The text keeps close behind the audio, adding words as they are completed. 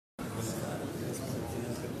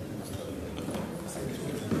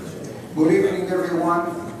Good evening, everyone.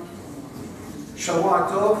 Shavua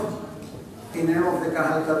Tov. In the name of the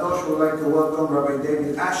Kahal Kadosh, we would like to welcome Rabbi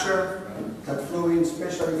David Ashear, that flew in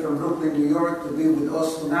specially from Brooklyn, New York, to be with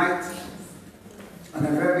us tonight on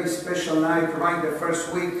a very special night, right the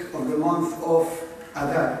first week of the month of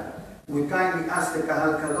Adar. We kindly ask the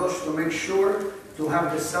Kahal Kadosh to make sure to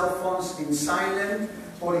have the cell phones in silent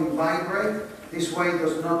or in vibrate. This way it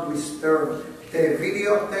does not disturb the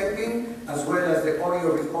video taping as well as the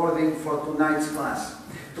audio recording for tonight's class.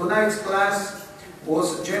 Tonight's class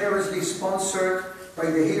was generously sponsored by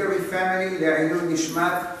the Hillary family, the Le'ilui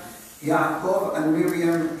Nishmat Yaakov and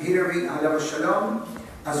Miriam Hillary Alav Shalom,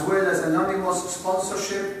 as well as anonymous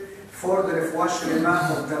sponsorship for the Refuah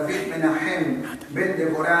Shlema of David Menachem Ben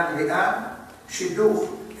Devorah Leah, Shidduch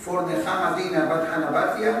for Nechama Dina Bat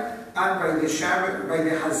Hanabatia, and by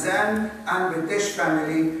the Hazan and Betesh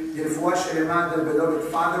family, the Refuah Shlema del beloved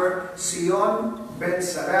father, Sion Ben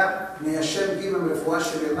Sarah, may Hashem give him Refuah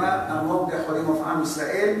Shlema among the Cholim of Am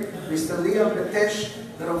Yisrael. Mr. Leon Betesh,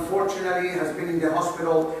 that unfortunately has been in the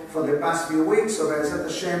hospital for the past few weeks, so Be'ezat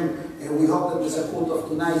Hashem, we hope that the support of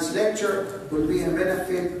tonight's lecture will be a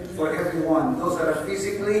benefit for everyone, those that are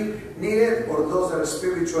physically needed or those that are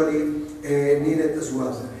spiritually needed as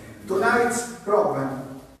well. Tonight's program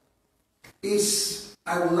is,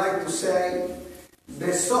 I would like to say,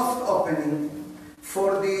 the soft opening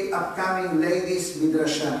for the upcoming ladies'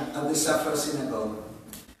 midrasha at the Safra Synagogue,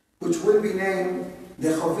 which will be named the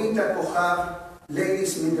Chovita Kochav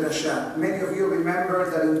Ladies' Midrasha. Many of you remember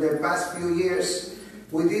that in the past few years,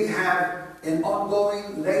 we did have an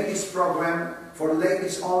ongoing ladies' program for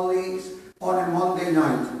ladies only on a Monday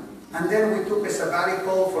night. And then we took a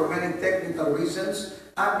sabbatical for many technical reasons.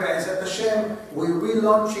 And Be'ezat Hashem, we're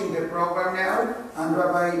relaunching the program now, and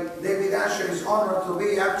Rabbi David Ashear is honored to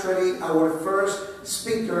be actually our first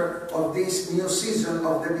speaker of this new season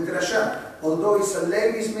of the Midrasha. Although it's a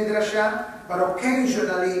ladies' Midrasha, but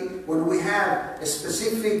occasionally when we have a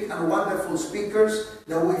specific and wonderful speakers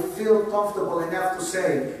that we feel comfortable enough to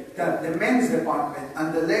say that the men's department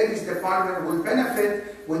and the ladies' department will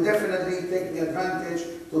benefit, we definitely take the advantage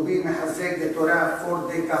to be Mehazek the Torah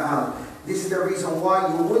for the Kahal. This is the reason why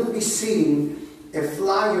you will be seeing a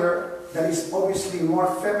flyer that is obviously more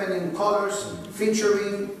feminine colors,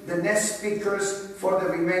 featuring the next speakers for the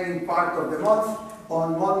remaining part of the month.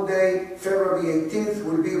 On Monday, February 18th,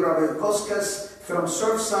 will be Rabbi Koskas from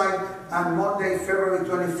Surfside, and Monday, February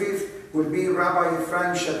 25th, will be Rabbi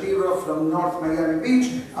Ephraim Shapiro from North Miami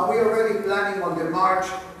Beach. And we're already planning on the March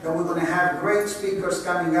that we're going to have great speakers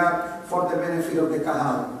coming up for the benefit of the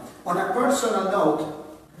Kahal. On a personal note,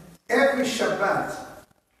 every Shabbat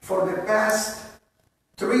for the past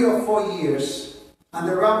 3 or 4 years, and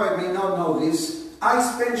the Rabbi may not know this, I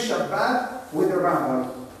spend Shabbat with the Rabbi,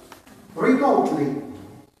 remotely.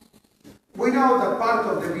 We know that part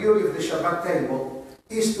of the beauty of the Shabbat table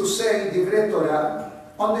is to say Divrei Torah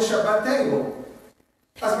on the Shabbat table.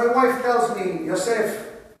 As my wife tells me, Yosef,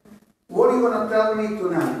 what are you going to tell me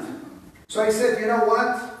tonight? So I said, you know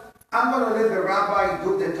what? I'm going to let the Rabbi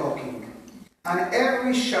do the talking. And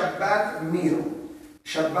every Shabbat meal,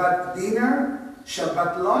 Shabbat dinner,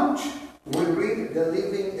 Shabbat lunch, we read the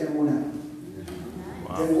Living Emuna.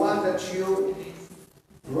 Wow. The one that you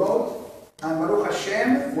wrote. And Baruch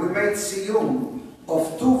Hashem, we made Siyum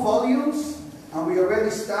of 2 volumes, and we already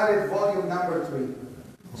started volume number 3.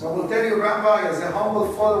 So I will tell you, Rabbi, as a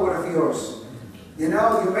humble follower of yours, you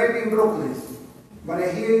know, you may be in Brooklyn, but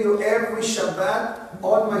I hear you every Shabbat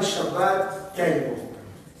on my Shabbat table.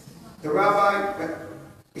 The Rabbi,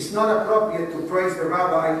 it's not appropriate to praise the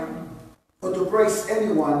Rabbi or to praise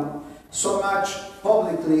anyone so much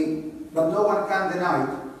publicly, but no one can deny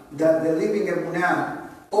that the Living Emunah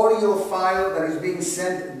audio file that is being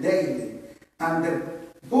sent daily, and the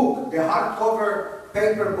book, the hardcover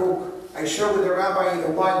paper book, I shared with the Rabbi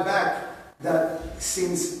a while back that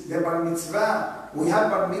since the Bar Mitzvah, we have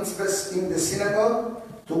Bar Mitzvahs in the synagogue,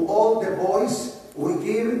 to all the boys, we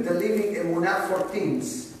give the Living Emunah for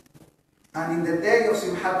teens. And in the day of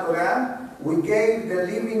Simchat Torah, we gave the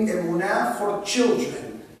Living Emunah for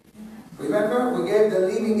children. Remember, we gave the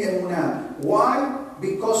Living Emunah. Why?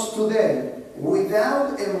 Because today,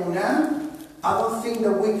 without Emunah, I don't think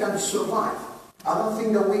that we can survive. I don't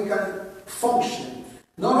think that we can function.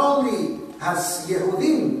 Not only as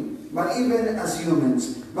Yehudim, but even as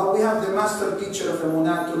humans. But we have the master teacher of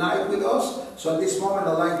Emunah tonight with us. So at this moment,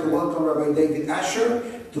 I'd like to welcome Rabbi David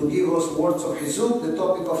Ashear to give us words of Chizuk. The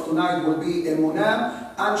topic of tonight will be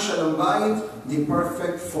Emuna and Shalom Bayit, the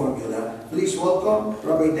perfect formula. Please welcome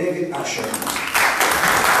Rabbi David Ashear.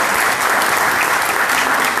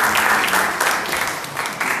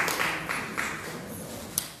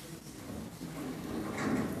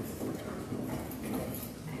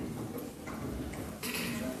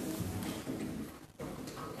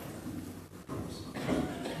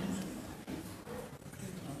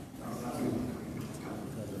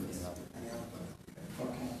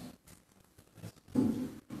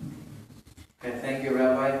 Okay, thank you,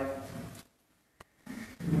 Rabbi.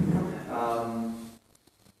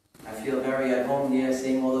 I feel very at home here,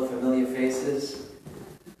 seeing all the familiar faces.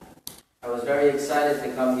 I was very excited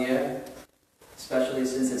to come here, especially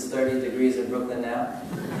since it's 30 degrees in Brooklyn now.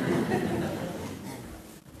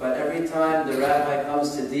 But every time the Rabbi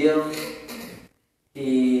comes to deal,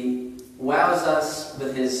 he wows us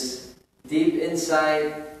with his deep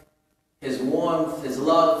insight, his warmth, his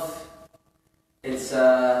love.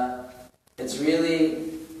 It's really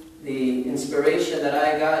the inspiration that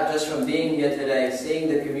I got just from being here today, seeing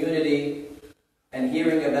the community and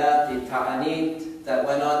hearing about the ta'anit that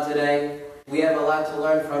went on today. We have a lot to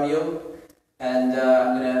learn from you, and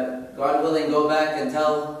I'm going to, God willing, go back and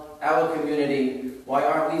tell our community, why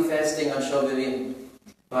aren't we fasting on Shovavim?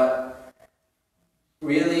 But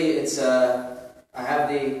really, I have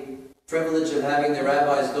the privilege of having the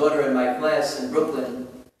Rabbi's daughter in my class in Brooklyn.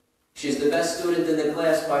 She's the best student in the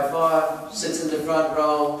class by far, sits in the front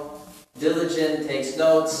row, diligent, takes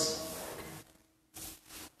notes.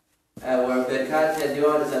 Our Birkat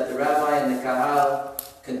Yadiyot is that the Rabbi and the Kahal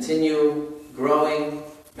continue growing.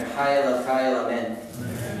 Mechayel Achayel, Amen.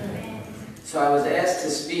 So I was asked to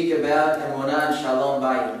speak about Emuna Shalom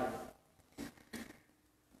Bayit.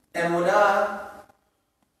 Emuna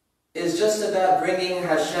is just about bringing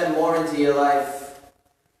Hashem more into your life.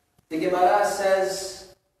 The Gemara says,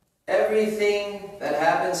 everything that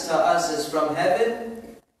happens to us is from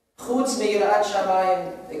heaven, chutz miyirat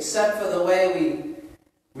shamayim, except for the way we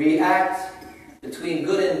react between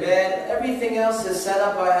good and bad. Everything else is set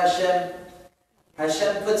up by Hashem.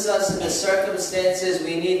 Hashem puts us in the circumstances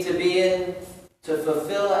we need to be in to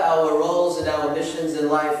fulfill our roles and our missions in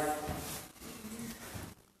life.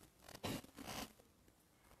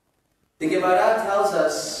 The Gemara tells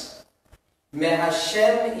us,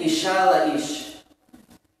 Mehashem isha la'ish,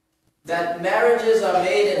 that marriages are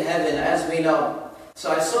made in heaven, as we know.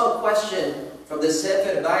 So I saw a question from the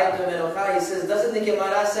Sefer Bayit Menucha. He says, doesn't the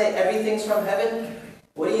Gemara say everything's from heaven?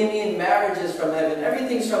 What do you mean marriage is from heaven?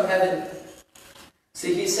 Everything's from heaven. So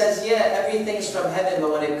he says, yeah, everything's from heaven,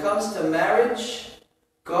 but when it comes to marriage,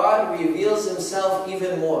 God reveals himself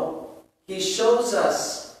even more. He shows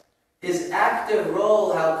us his active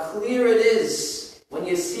role, how clear it is when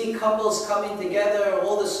you see couples coming together,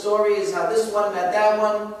 all the stories, how this one met that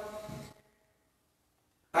one.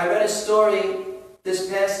 I read a story this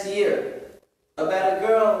past year about a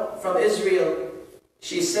girl from Israel.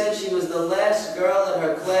 She said she was the last girl in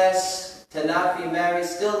her class to not be married,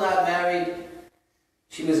 still not married.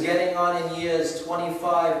 She was getting on in years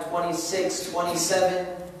 25, 26, 27.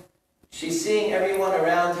 She's seeing everyone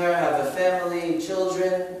around her have a family,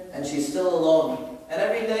 children, and she's still alone. And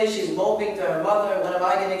every day she's moping to her mother, when am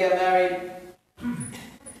I going to get married?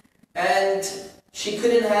 And she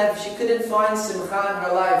couldn't find simcha in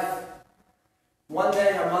her life. One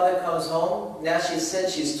day her mother comes home. Now she said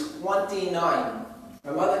she's 29.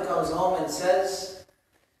 Her mother comes home and says,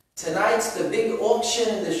 tonight's the big auction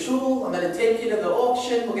in the shul. I'm going to take you to the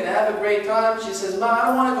auction. We're going to have a great time. She says, Ma, I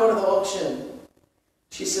don't want to go to the auction.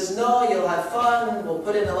 She says, no, you'll have fun. We'll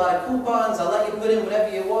put in a lot of coupons. I'll let you put in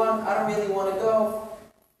whatever you want. I don't really want to go.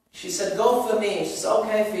 She said, go for me. She says,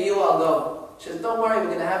 okay, for you, I'll go. She says, don't worry, we're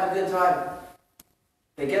going to have a good time.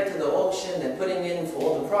 They get to the auction. They're putting in for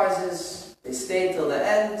all the prizes. They stay till the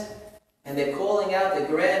end. And they're calling out the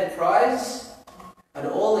grand prize, an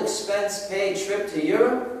all-expense-paid trip to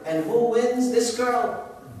Europe. And who wins? This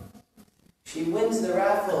girl. She wins the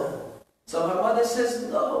raffle. So her mother says,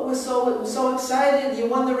 no, we're so excited, you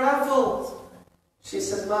won the raffle. She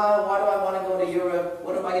says, Ma, why do I want to go to Europe?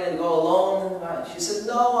 What am I going to go alone? She says,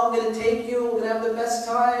 no, I'm going to take you, we're going to have the best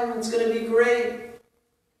time, it's going to be great.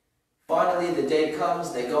 Finally, the day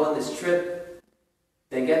comes, they go on this trip.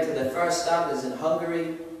 They get to the first stop, is in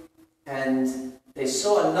Hungary, and they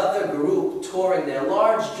saw another group touring there, a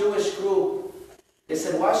large Jewish group. They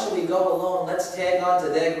said, why should we go alone? Let's tag on to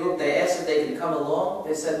their group. They asked if they could come along.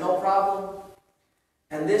 They said, no problem.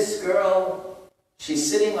 And this girl, she's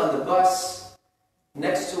sitting on the bus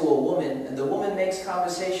next to a woman, and the woman makes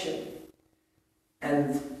conversation.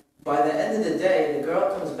 And by the end of the day, the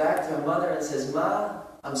girl comes back to her mother and says, Ma,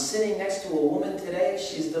 I'm sitting next to a woman today.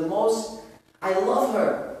 She's the most, I love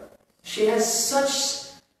her. She has such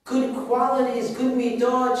good qualities, good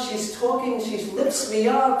midot. She's talking, she lifts me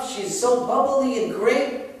up. She's so bubbly and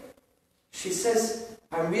great. She says,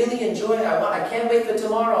 I'm really enjoying it. I can't wait for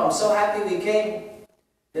tomorrow. I'm so happy we came.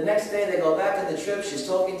 The next day they go back on the trip. She's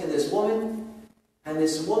talking to this woman. And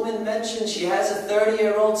this woman mentions she has a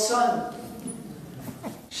 30-year-old son.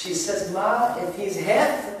 She says, Ma, if he's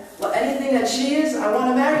half, well, anything that she is, I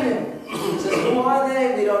want to marry him. She says, who are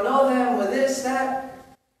they? We don't know them. We're this, that.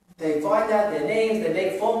 They find out their names, they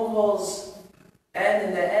make phone calls, and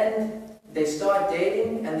in the end, they start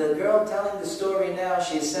dating, and the girl telling the story now,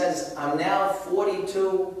 she says, I'm now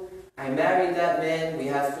 42, I married that man, we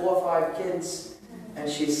have 4 or 5 kids, and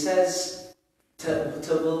she says,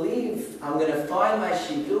 to believe I'm going to find my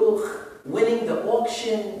shidduch, winning the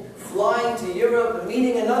auction, flying to Europe, and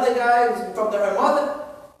meeting another guy from her mother.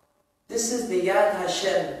 This is the Yad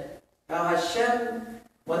Hashem. Now Hashem,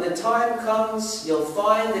 when the time comes, you'll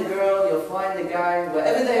find the girl, you'll find the guy,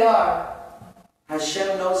 wherever they are,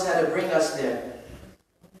 Hashem knows how to bring us there.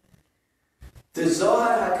 The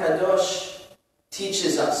Zohar HaKadosh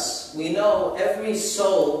teaches us. We know every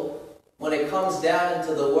soul, when it comes down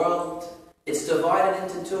into the world, it's divided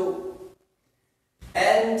into 2.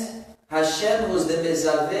 And Hashem, who's the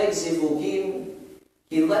Mezaveg Zivugim,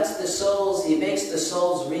 He lets the souls, He makes the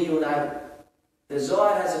souls reunite. The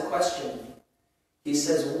Zohar has a question. He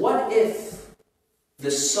says, what if the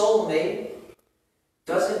soulmate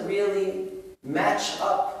doesn't really match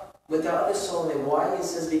up with the other soulmate? Why? He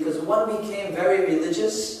says, because one became very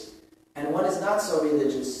religious and one is not so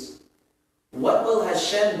religious. What will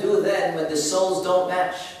Hashem do then when the souls don't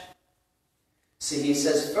match? See, he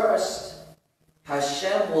says, first,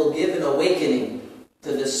 Hashem will give an awakening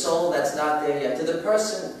to the soul that's not there yet, to the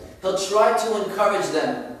person. He'll try to encourage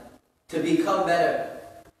them to become better.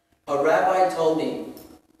 A rabbi told me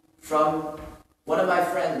from one of my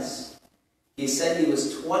friends, he said he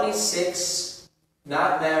was 26,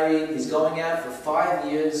 not married, he's going out for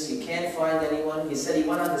 5 years, he can't find anyone. He said he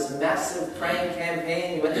went on this massive praying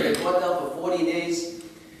campaign, he went to the Kotel for 40 days.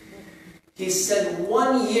 He said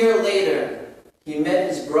 1 year later, he met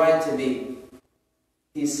his bride-to-be.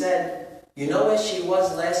 He said, you know where she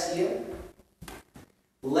was last year?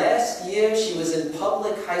 Last year she was in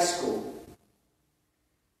public high school.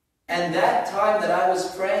 And that time that I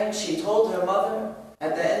was praying, she told her mother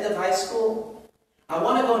at the end of high school, I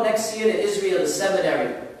want to go next year to Israel to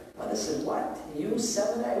seminary. Mother said, what? You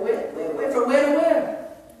seminary? Where? From where to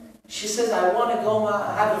where? She says, I want to go,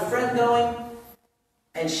 I have a friend going.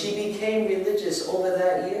 And she became religious over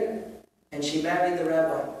that year. And she married the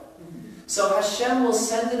rabbi. So Hashem will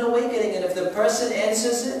send an awakening. And if the person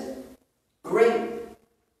answers it, great.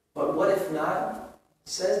 But what if not?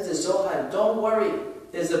 Says the Zohar, don't worry.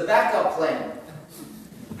 There's a backup plan.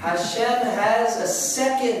 Hashem has a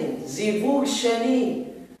second zivug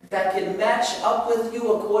sheni that can match up with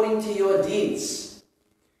you according to your deeds.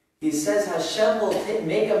 He says Hashem will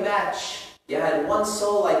make a match. You had one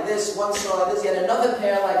soul like this, one soul like this, you had another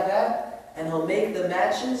pair like that, and He'll make the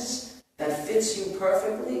matches that fits you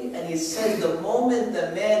perfectly. And He says the moment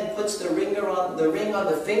the man puts the ring on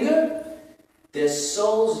the finger, their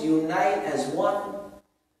souls unite as one,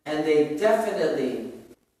 and they definitely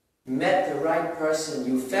met the right person.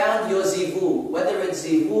 You found your zivug. Whether it's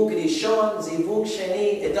zivug rishon, zivug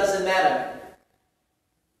sheni, it doesn't matter.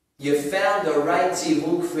 You found the right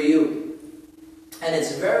zivug for you. And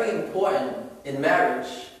it's very important in marriage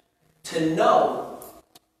to know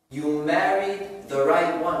you married the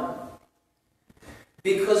right one.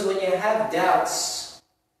 Because when you have doubts,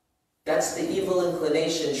 that's the evil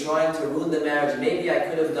inclination trying to ruin the marriage. Maybe I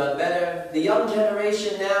could have done better. The young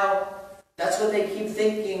generation now, that's what they keep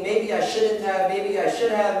thinking. Maybe I shouldn't have, maybe I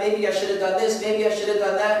should have, maybe I should have done this, maybe I should have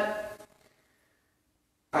done that.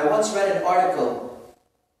 I once read an article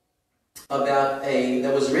about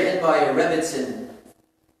that was written by a Rebbitzin.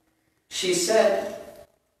 She said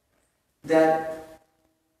that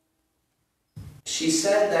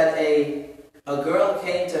a girl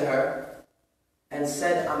came to her and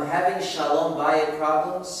said, I'm having Shalom Bayit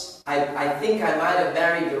problems. I think I might have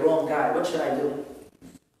married the wrong guy. What should I do?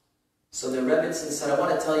 So the Rebbitzin said, I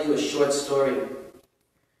want to tell you a short story.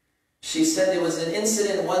 She said there was an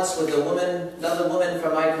incident once with another woman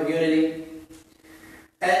from my community,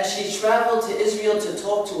 and she traveled to Israel to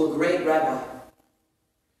talk to a great rabbi.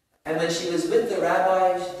 And when she was with the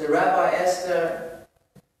rabbi asked her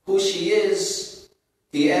who she is.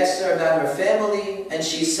 He asked her about her family, and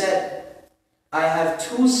she said, I have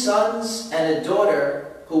 2 sons and a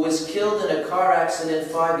daughter who was killed in a car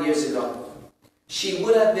accident 5 years ago. She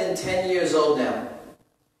would have been 10 years old now.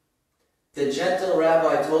 The gentle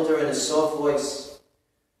rabbi told her in a soft voice,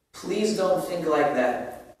 please don't think like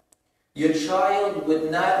that. Your child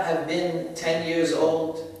would not have been 10 years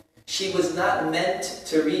old. She was not meant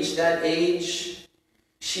to reach that age.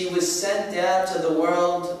 She was sent down to the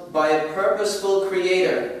world by a purposeful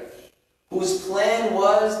creator whose plan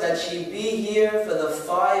was that she be here for the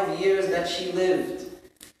 5 years that she lived.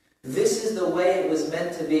 This is the way it was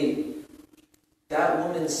meant to be. That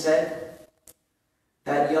woman said,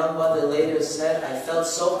 that young mother later said, I felt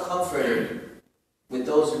so comforted with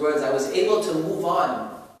those words. I was able to move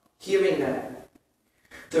on, hearing that.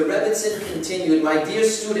 The Rebbitzin continued, "My dear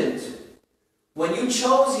student, when you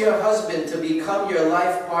chose your husband to become your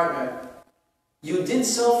life partner, you did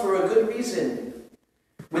so for a good reason,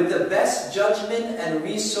 with the best judgment and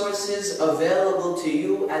resources available to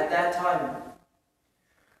you at that time.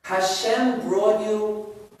 Hashem brought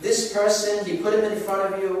you this person, He put him in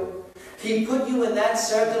front of you. He put you in that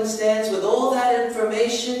circumstance with all that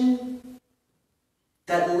information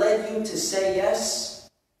that led you to say yes,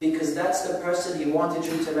 because that's the person He wanted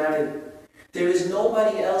you to marry. There is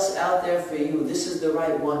nobody else out there for you. This is the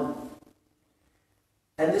right one."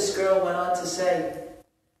 And this girl went on to say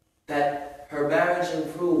that her marriage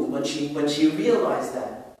improved when she realized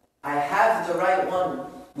that. I have the right one.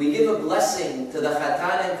 We give a blessing to the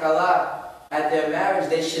Chatan and Kala at their marriage.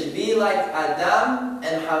 They should be like Adam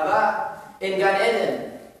and Hava in Gan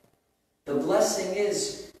Eden. The blessing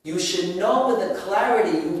is, you should know with a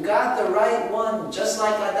clarity, you got the right one, just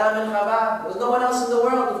like Adam and Hava. There's no one else in the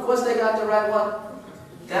world. Of course they got the right one.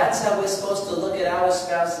 That's how we're supposed to look at our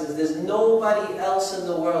spouses. There's nobody else in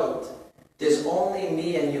the world. There's only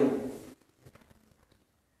me and you.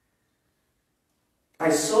 I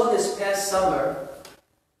saw this past summer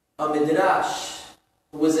a midrash.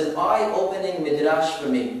 It was an eye-opening midrash for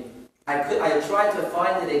me. I tried to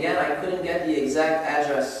find it again. I couldn't get the exact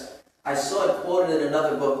address. I saw it quoted in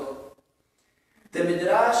another book. The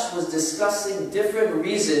midrash was discussing different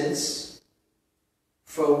reasons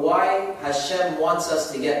for why Hashem wants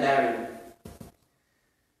us to get married.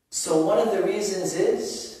 So one of the reasons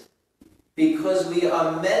is because we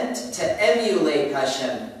are meant to emulate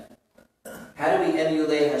Hashem. How do we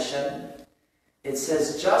emulate Hashem? It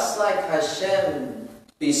says, just like Hashem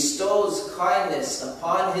bestows kindness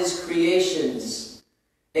upon His creations,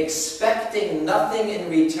 expecting nothing in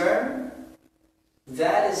return,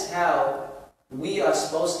 that is how we are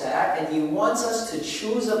supposed to act. And He wants us to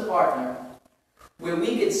choose a partner where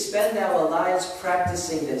we could spend our lives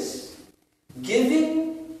practicing this.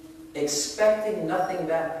 Giving, expecting nothing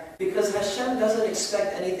back. Because Hashem doesn't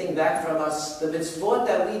expect anything back from us. The mitzvot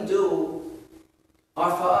that we do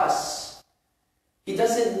are for us. He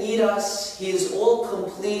doesn't need us. He is all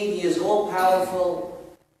complete. He is all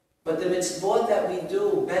powerful. But the mitzvot that we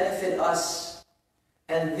do benefit us.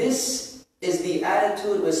 And this is the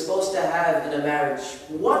attitude we're supposed to have in a marriage.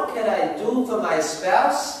 What can I do for my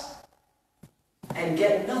spouse and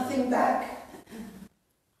get nothing back?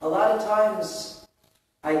 A lot of times,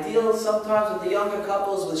 I deal sometimes with the younger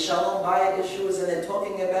couples with Shalom Bayit issues, and they're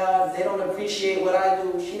talking about they don't appreciate what I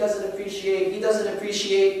do. She doesn't appreciate. He doesn't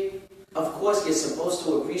appreciate. Of course, you're supposed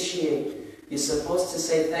to appreciate. You're supposed to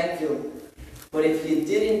say thank you. But if you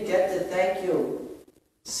didn't get the thank you,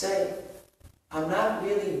 say, I'm not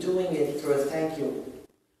really doing it for a thank you.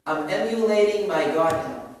 I'm emulating my God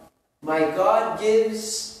now. My God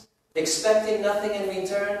gives, expecting nothing in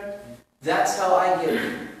return. That's how I give.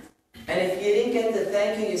 And if you didn't get the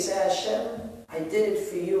thank you, you say, Hashem, I did it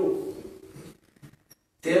for you.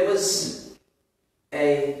 There was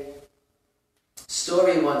a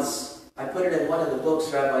story once. I put it in one of the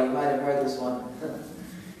books, Rabbi, you might have heard this one.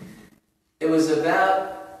 It was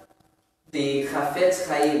about the Chafetz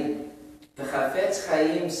Chaim. The Chafetz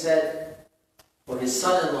Chaim said, or his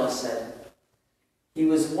son-in-law said, he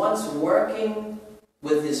was once working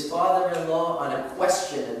with his father-in-law on a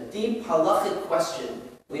question, a deep halachic question.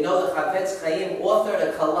 We know the Chafetz Chaim authored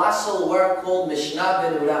a colossal work called Mishnah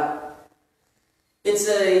Berurah. It's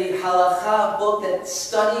a halacha book that's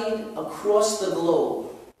studied across the globe.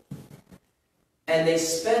 And they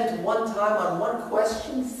spent one time on one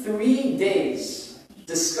question, 3 days,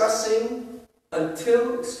 discussing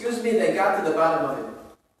until, they got to the bottom of it.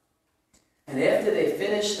 And after they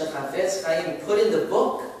finished, the Chafetz Chaim put in the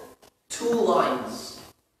book 2 lines.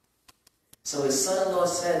 So his son-in-law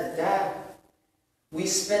said, Dad, we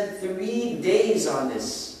spent 3 days on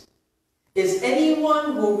this. Is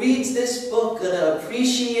anyone who reads this book going to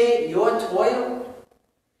appreciate your toil?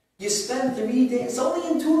 You spend 3 days, only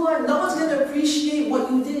in 2 lines. No one's going to appreciate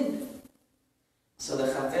what you did. So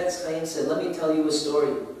the Chafetz Chaim said, let me tell you a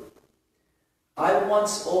story. I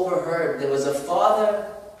once overheard, there was a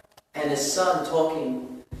father and his son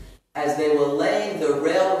talking as they were laying the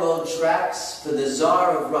railroad tracks for the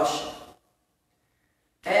Tsar of Russia.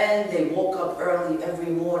 And they woke up early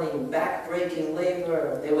every morning, back-breaking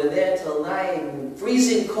labor. They were there till night,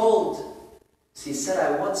 freezing cold. So he said,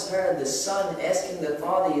 I once heard the son asking the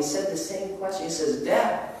father, he said the same question. He says,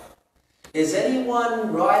 Dad, is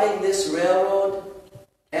anyone riding this railroad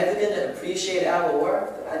ever going to appreciate our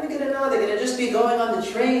work? They're not going to know. They're going to just be going on the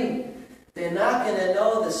train. They're not going to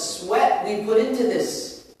know the sweat we put into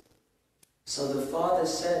this. So the father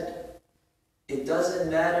said, it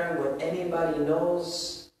doesn't matter what anybody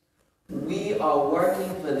knows. We are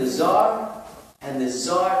working for the Tsar, and the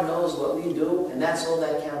Tsar knows what we do, and that's all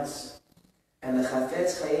that counts. And the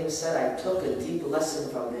Chafetz Chaim said, I took a deep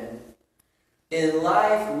lesson from him. In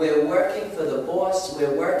life, we're working for the boss,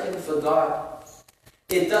 we're working for God.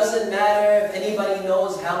 It doesn't matter if anybody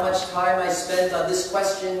knows how much time I spent on this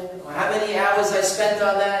question, or how many hours I spent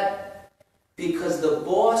on that, because the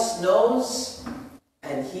boss knows,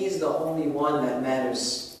 and he's the only one that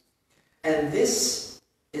matters. And this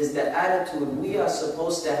is the attitude we are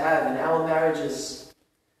supposed to have in our marriages.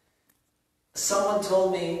 Someone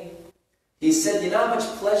told me, he said, you know how much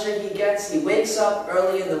pleasure he gets? He wakes up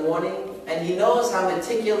early in the morning, and he knows how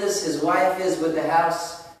meticulous his wife is with the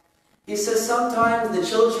house. He says sometimes the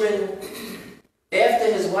children,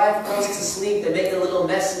 after his wife goes to sleep, they make a little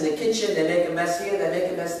mess in the kitchen, they make a mess here, they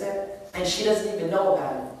make a mess there, and she doesn't even know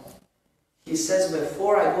about it. He says,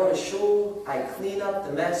 before I go to shul, I clean up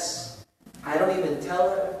the mess. I don't even tell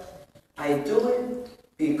her. I do it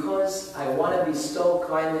because I want to bestow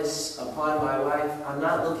kindness upon my wife. I'm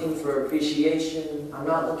not looking for appreciation. I'm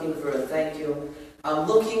not looking for a thank you. I'm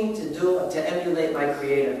looking to emulate my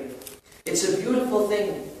Creator. It's a beautiful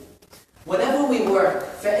thing. Whenever we work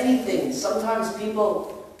for anything, sometimes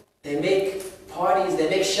people, they make parties, they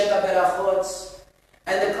make sheva berachot,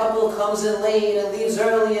 and the couple comes in late and leaves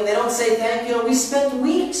early, and they don't say thank you. We spent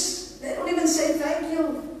weeks, they don't even say thank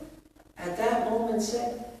you. At that moment,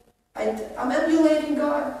 say, I'm emulating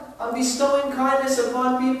God. I'm bestowing kindness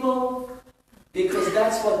upon people, because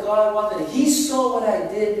that's what God wanted. He saw what I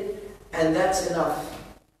did, and that's enough.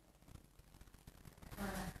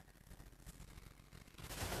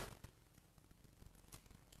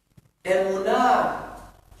 Emuna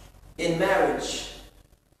in marriage.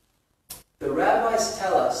 The rabbis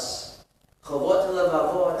tell us, Chavot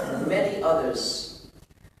Levavot and many others,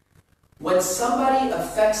 when somebody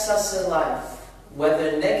affects us in life,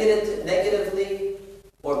 whether negatively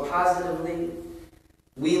or positively,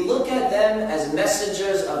 we look at them as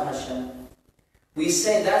messengers of Hashem. We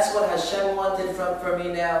say, that's what Hashem wanted from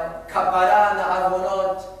me now. Kapara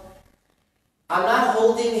na'avonot. I'm not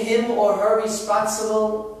holding him or her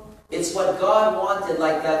responsible. It's what God wanted,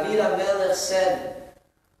 like David HaMelech said,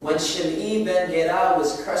 when Shimei ben Gera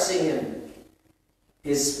was cursing him.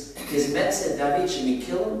 His men said, David, should we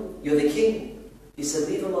kill him? You're the king. He said,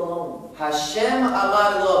 leave him alone. Hashem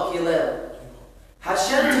amar lo kilel.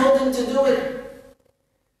 Hashem told him to do it.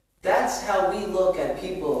 That's how we look at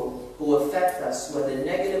people who affect us, whether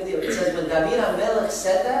negatively or... It says when David HaMelech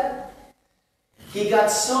said that, he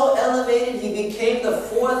got so elevated, he became the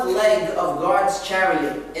fourth leg of God's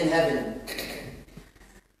chariot in heaven.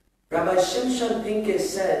 Rabbi Shimshon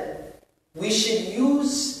Pincus said, we should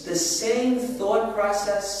use the same thought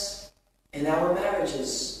process in our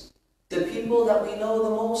marriages. The people that we know the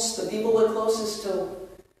most, the people we're closest to.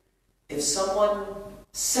 If someone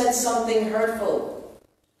said something hurtful,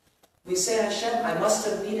 we say, Hashem, I must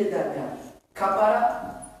have needed that now. Kapara.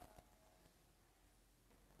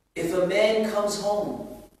 If a man comes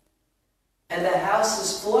home and the house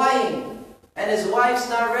is flying and his wife's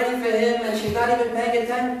not ready for him and she's not even paying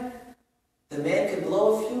attention, the man could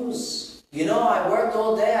blow a fuse. You know, I worked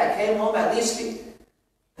all day, I came home at least...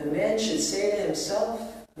 The man should say to himself,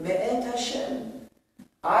 Me'et Hashem.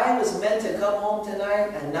 I was meant to come home tonight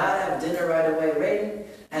and not have dinner right away ready,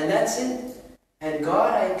 and that's it. And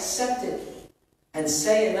God, I accept it. And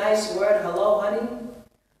say a nice word, hello, honey.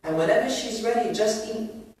 And whenever she's ready, just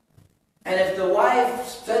eat. And if the wife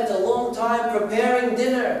spent a long time preparing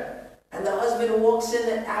dinner, and the husband walks in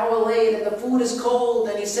an hour late, and the food is cold,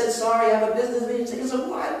 and he said, sorry, I have a business meeting, he said,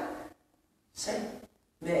 what? Say,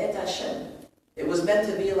 Me'et Hashem. It was meant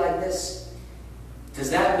to be like this. Does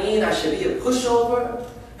that mean I should be a pushover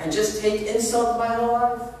and just take insult my whole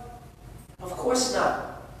life? Of course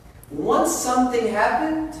not. Once something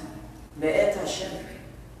happened, Me'et Hashem.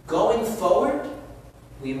 Going forward,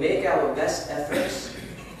 we make our best efforts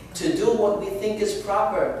to do what we think is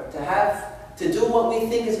proper, to do what we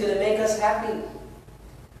think is going to make us happy.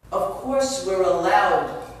 Of course, we're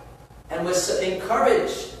allowed and we're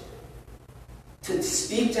encouraged to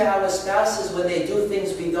speak to our spouses when they do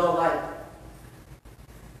things we don't like.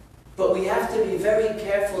 But we have to be very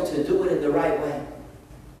careful to do it in the right way.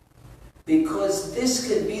 Because this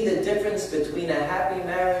could be the difference between a happy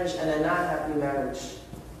marriage and a not happy marriage.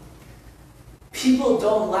 People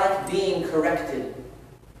don't like being corrected.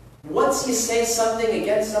 Once you say something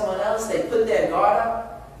against someone else, they put their guard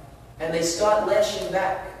up and they start lashing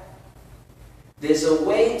back. There's a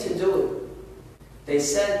way to do it. They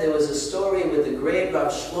said there was a story with the great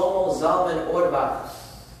Rav Shlomo Zalman Auerbach.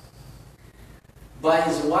 By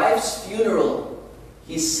his wife's funeral,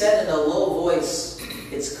 he said in a low voice,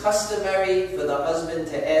 it's customary for the husband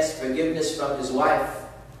to ask forgiveness from his wife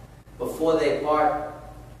before they part.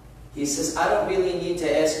 He says, I don't really need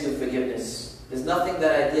to ask you forgiveness. There's nothing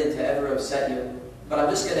that I did to ever upset you, but I'm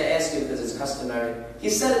just going to ask you because it's customary. He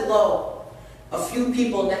said it low. A few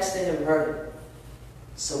people next to him heard it.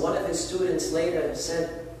 So one of his students later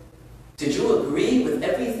said, did you agree with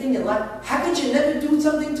everything in life? How could you never do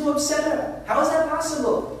something to upset her? How is that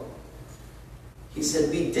possible? He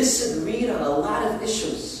said, we disagreed on a lot of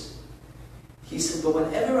issues. He said, but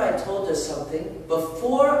whenever I told her something,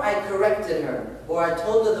 before I corrected her, or I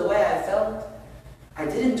told her the way I felt, I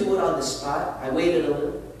didn't do it on the spot. I waited a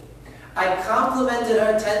little. I complimented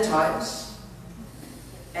her 10 times.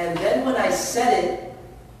 And then when I said it,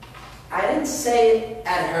 I didn't say it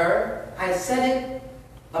at her. I said it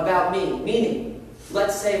about me. Meaning,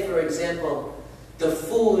 let's say, for example, the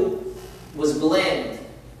food was bland.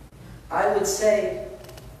 I would say,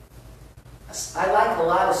 I like a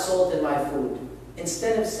lot of salt in my food.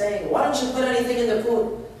 Instead of saying, why don't you put anything in the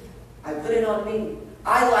food? I put it on me.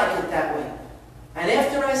 I like it that way. And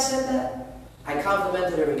after I said that, I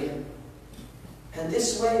complimented her again. And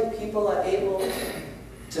this way, people are able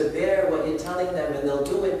to bear what you're telling them, and they'll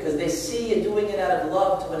do it because they see you doing it out of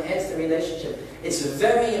love to enhance the relationship. It's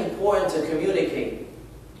very important to communicate.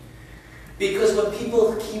 Because when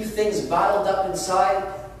people keep things bottled up inside,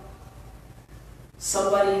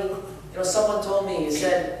 someone told me, he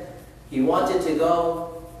said he wanted to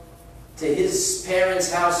go to his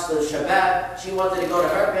parents' house for Shabbat. She wanted to go to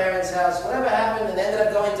her parents' house. Whatever happened, and ended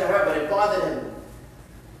up going to her, but it bothered him.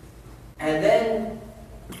 And then,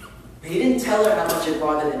 he didn't tell her how much it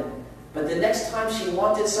bothered him. But the next time she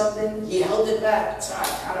wanted something, he held it back. So I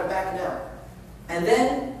got her back now. And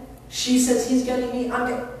then, she says, he's getting me, I'm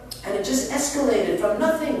getting... And it just escalated from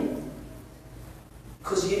nothing.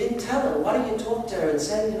 Because you didn't tell her. Why don't you talk to her and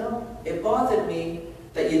say, it bothered me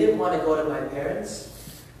that you didn't want to go to my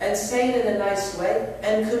parents. And say it in a nice way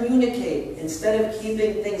and communicate instead of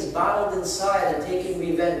keeping things bottled inside and taking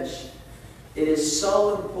revenge. It is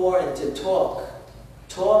so important to talk.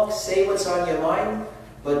 Talk, say what's on your mind,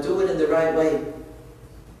 but do it in the right way.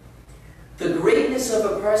 The greatness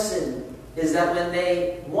of a person is that when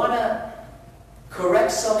they want to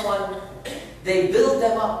correct someone, they build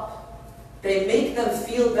them up. They make them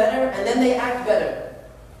feel better, and then they act better.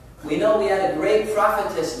 We know we had a great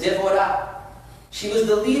prophetess, Devorah. She was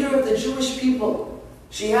the leader of the Jewish people.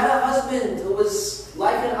 She had a husband who was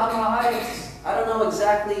like an Amahite. I don't know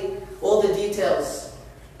exactly all the details,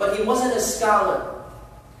 but he wasn't a scholar.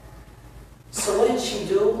 So what did she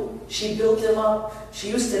do? She built him up. She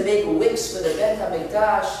used to make wicks for the Beit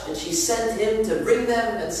HaMikdash, and she sent him to bring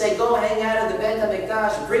them and say, go hang out at the Beit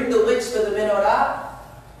HaMikdash, bring the wicks for the menorah.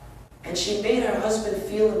 And she made her husband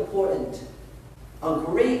feel important. A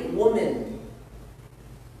great woman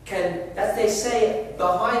can, as they say,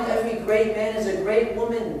 behind every great man is a great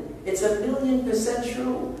woman. It's 1,000,000%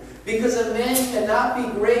 true. Because a man cannot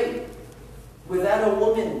be great without a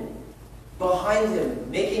woman behind him,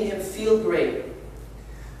 making him feel great.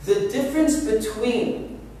 The difference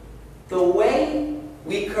between the way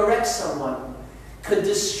we correct someone could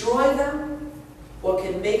destroy them or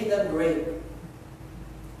can make them great.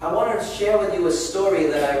 I want to share with you a story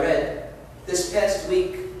that I read this past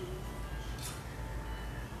week.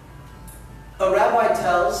 A rabbi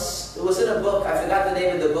tells, it was in a book, I forgot the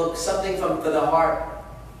name of the book, something for the heart.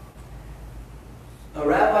 A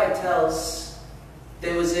rabbi tells,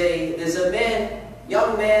 there's a man,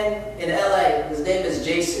 young man in LA, his name is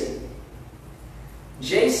Jason.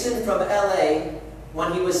 Jason from LA,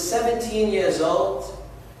 when he was 17 years old,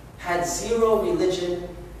 had zero religion.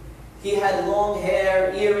 He had long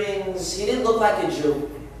hair, earrings, he didn't look like a Jew.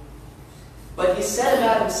 But he said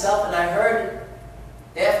about himself, and I heard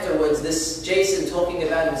afterwards this Jason talking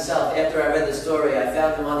about himself, after I read the story, I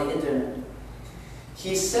found him on the internet.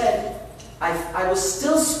 He said, I was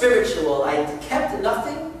still spiritual. I kept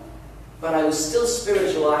nothing, but I was still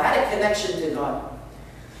spiritual. I had a connection to God.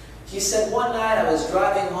 He said, one night I was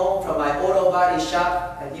driving home from my auto body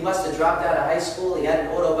shop. He must have dropped out of high school. He had an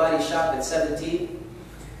auto body shop at 17.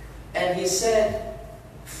 And he said,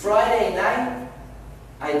 Friday night,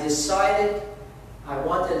 I decided I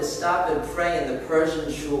wanted to stop and pray in the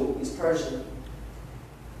Persian shul. He's Persian.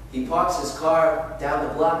 He parks his car down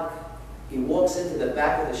the block. He walks into the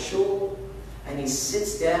back of the shul, and he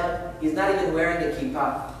sits down. He's not even wearing a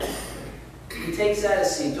kippah. He takes out a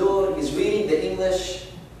siddur. He's reading the English.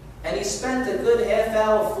 And he spent a good half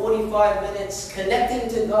hour, 45 minutes, connecting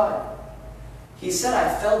to God. He said,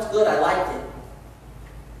 I felt good. I liked it.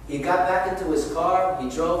 He got back into his car, he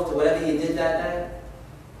drove to whatever he did that night,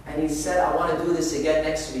 and he said, I want to do this again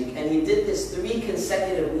next week. And he did this 3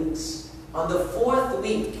 consecutive weeks. On the 4th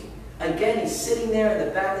week, again, he's sitting there in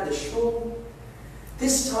the back of the shul.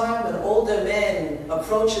 This time, an older man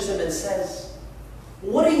approaches him and says,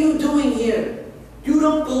 what are you doing here? You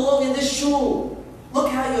don't belong in this shul.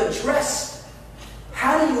 Look how you're dressed.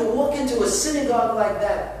 How do you walk into a synagogue like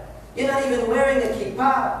that? You're not even wearing a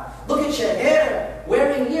kippah. Look at your hair,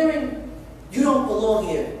 wearing earring. You don't belong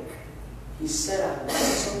here. He said, I was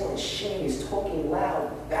so ashamed. He's talking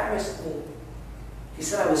loud, embarrassed me. He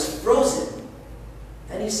said, I was frozen.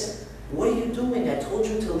 Then he said, what are you doing? I told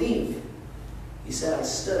you to leave. He said, I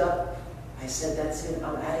stood up. I said, that's it,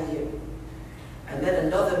 I'm out of here. And then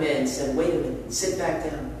another man said, wait a minute, sit back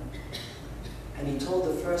down. And he told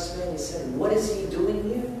the first man, he said, what is he doing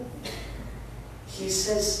here? He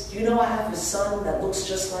says, you know I have a son that looks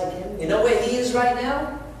just like him? You know where he is right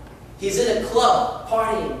now? He's in a club,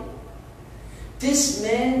 partying. This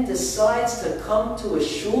man decides to come to a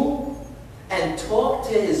shul and talk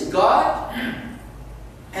to his God,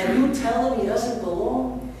 and you tell him he doesn't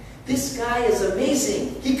belong? This guy is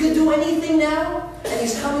amazing. He could do anything now, and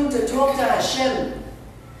he's coming to talk to Hashem.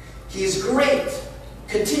 He's great.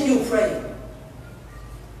 Continue praying.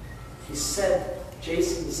 He said,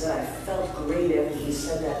 Jason, he said, I felt great after he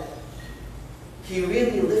said that. He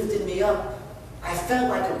really lifted me up. I felt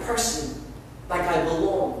like a person, like I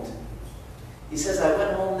belonged. He says, I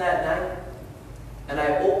went home that night, and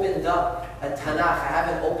I opened up a Tanakh. I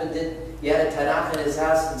haven't opened it. He had a Tanakh in his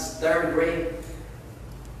house since 3rd grade.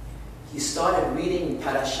 He started reading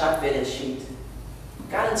Parashat Bereshit.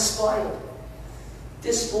 Got inspired.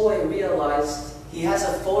 This boy realized he has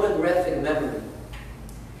a photographic memory.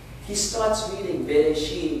 He starts reading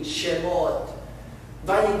Bereshit, Shemot,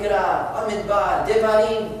 Vayikra, Amidbar,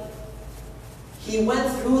 Devarim. He went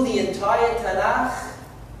through the entire Tanakh.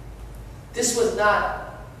 This was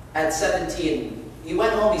not at 17. He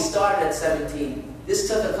went home, he started at 17. This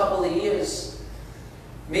took a couple of years.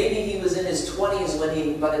 Maybe he was in his 20s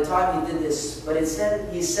by the time he did this. But he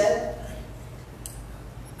said,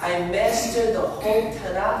 I mastered the whole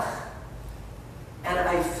Tanakh, and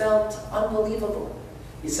I felt unbelievable.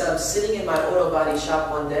 He said, I'm sitting in my auto body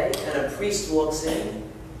shop one day, and a priest walks in,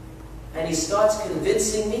 and he starts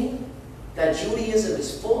convincing me that Judaism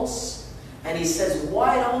is false. And he says,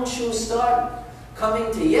 why don't you start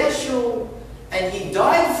coming to Yeshua, and he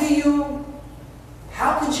died for you?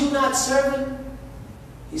 How could you not serve him?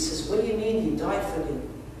 He says, what do you mean he died for me?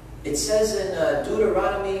 It says in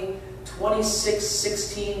Deuteronomy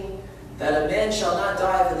 26:16 that a man shall not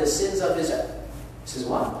die for the sins of his... He says,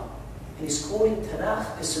 what? And he's quoting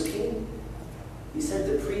Tanakh, Pesukim. He said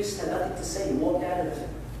the priest had nothing to say. He walked out of it.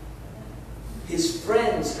 His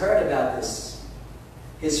friends heard about this.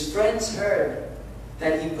 His friends heard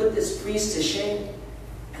that he put this priest to shame.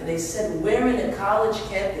 And they said, we're in a college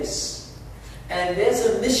campus. And there's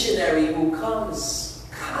a missionary who comes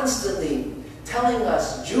constantly telling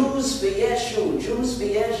us, Jews for Yeshua, Jews for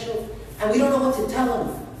Yeshua. And we don't know what to tell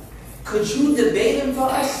him. Could you debate him for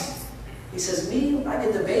us? He says, me? I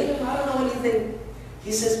can debate him? I don't know anything.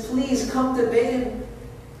 He says, please come debate him.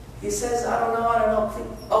 He says, I don't know.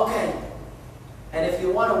 Please. Okay. And if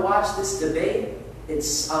you want to watch this debate,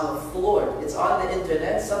 it's floored. It's on the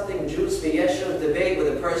internet. Something Jews for Yeshua debate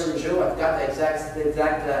with a Persian Jew. I've got the exact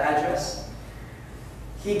address.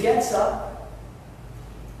 He gets up,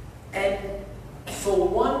 and for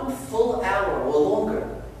 1 full hour or longer,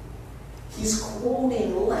 he's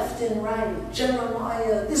quoting left and right,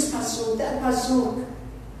 Jeremiah, this pasuk, that pasuk.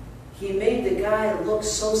 He made the guy look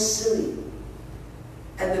so silly.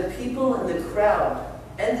 And the people in the crowd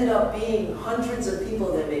ended up being hundreds of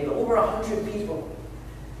people that maybe, over 100 people.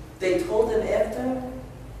 They told him after,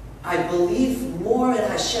 I believe more in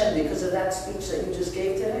Hashem because of that speech that you just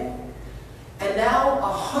gave today. And now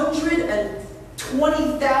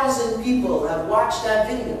 120,000 people have watched that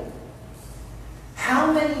video.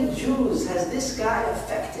 How many Jews has this guy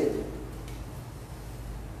affected?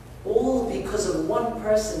 All because of one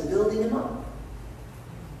person building him up.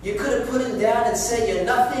 You could have put him down and said, you're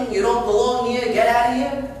nothing, you don't belong here, get out of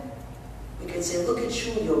here. You can say, look at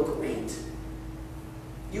you, you're great.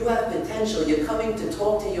 You have potential, you're coming to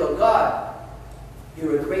talk to your God.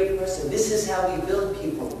 You're a great person. This is how we build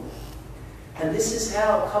people. And this is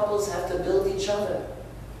how couples have to build each other.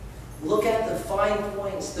 Look at the fine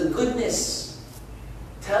points, the goodness.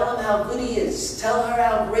 Tell him how good he is. Tell her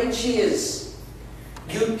how great she is.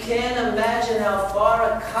 You can't imagine how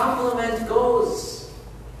far a compliment goes.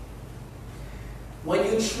 When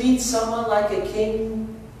you treat someone like a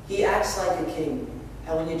king, he acts like a king.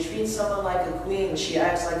 how when you treat someone like a queen, she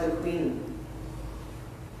acts like a queen.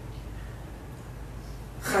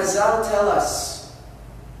 Chazal tell us,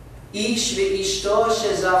 Ish ve'ishto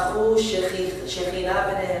shezachu shechina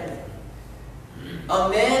b'nehem. A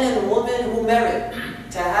man and woman who merit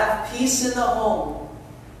to have peace in the home,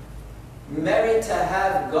 merit to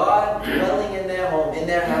have God dwelling in their home, in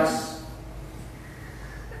their house.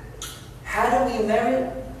 How do we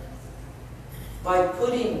merit? By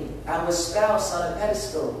putting our spouse on a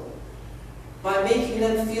pedestal, by making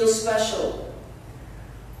them feel special.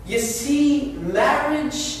 You see,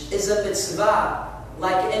 marriage is a mitzvah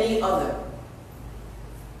like any other.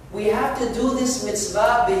 We have to do this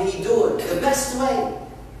mitzvah behidur, the best way.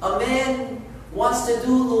 A man wants to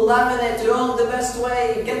do lulav and etrog the best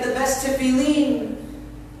way. Get the best tefillin.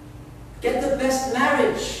 Get the best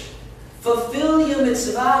marriage. Fulfill your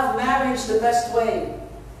mitzvah of marriage the best way.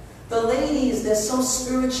 The ladies, they're so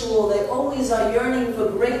spiritual. They always are yearning for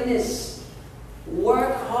greatness.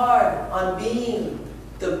 Work hard on being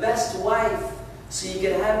the best wife so you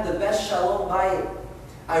can have the best Shalom Bayit.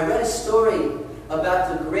 I read a story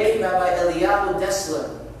about the great Rabbi Eliyahu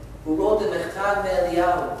Dessler, who wrote the Mechtav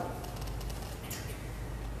Me'Eliyahu.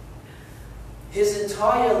 His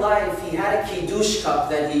entire life, he had a kiddush cup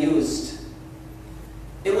that he used.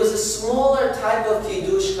 It was a smaller type of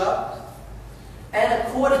kiddush cup, and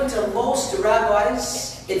according to most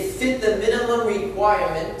rabbis, it fit the minimum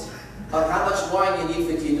requirement of how much wine you need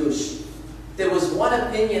for kiddush. There was one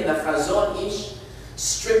opinion, the Chazon Ish,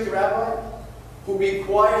 strict rabbi, who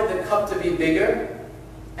required the cup to be bigger,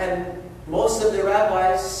 and most of the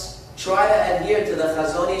rabbis try to adhere to the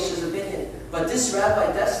Chazon Ish's opinion. But this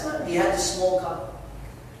Rabbi Dessler, he had the small cup.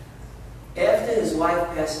 After his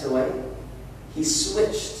wife passed away, he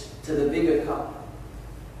switched to the bigger cup.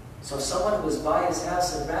 So someone was by his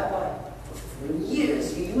house and, Rabbi, for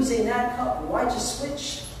years you're using that cup, why'd you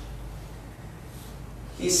switch?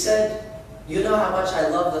 He said, you know how much I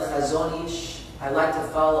love the Chazon Ish. I like to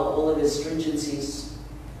follow all of his stringencies.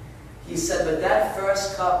 He said, but that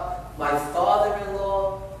first cup, my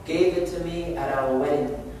father-in-law gave it to me at our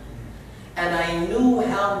wedding. And I knew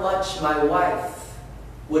how much my wife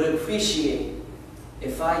would appreciate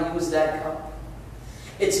if I used that cup.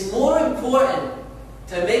 It's more important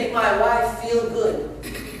to make my wife feel good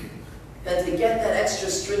than to get that extra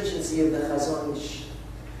stringency of the Chazon Ish.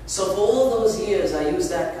 So for all those years, I used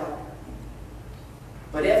that cup.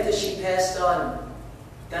 But after she passed on,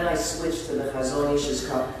 then I switched to the Chazon Ish's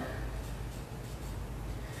cup.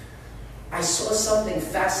 I saw something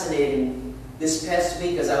fascinating this past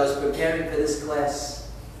week as I was preparing for this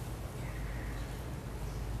class.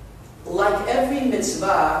 Like every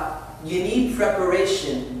mitzvah, you need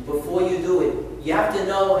preparation before you do it. You have to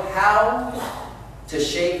know how to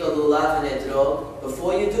shake a lulav and etrog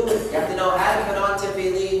before you do it. You have to know how to put on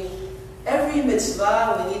tefillin. Every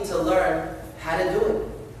mitzvah, we need to learn how to do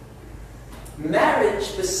it.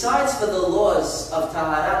 Marriage, besides for the laws of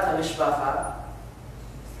Taharat HaMishpacha,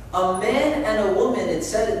 a man and a woman, it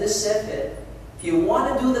said in this Sefer, if you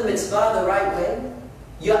want to do the mitzvah the right way,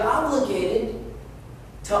 you're obligated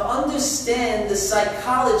to understand the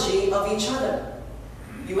psychology of each other.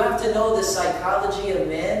 You have to know the psychology of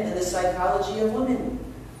man and the psychology of woman.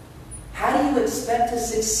 How do you expect to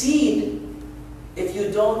succeed if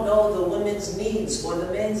you don't know the woman's needs or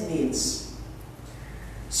the man's needs?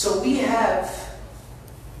 So we have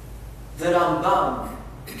the Rambam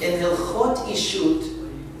in Hilchot Ishut.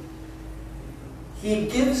 He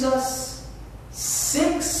gives us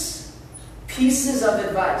 6 pieces of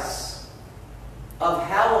advice of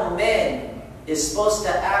how a man is supposed to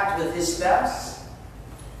act with his spouse,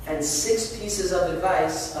 and 6 pieces of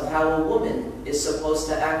advice of how a woman is supposed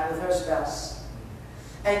to act with her spouse.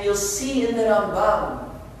 And you'll see in the Rambam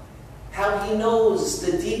how he knows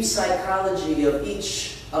the deep psychology of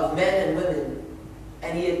each of men and women,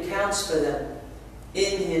 and he accounts for them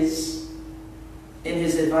in his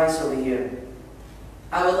advice over here.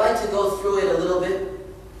 I would like to go through it a little bit,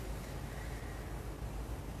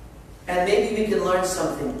 and maybe we can learn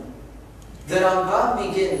something. The Rambam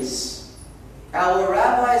begins, our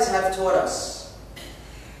rabbis have taught us,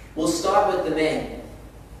 we'll start with the man.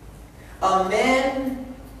 A man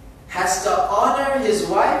has to honor his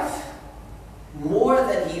wife more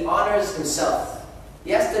than he honors himself.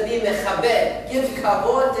 He has to be mechabed, give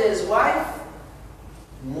kavod to his wife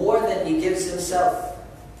more than he gives himself.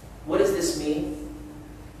 What does this mean?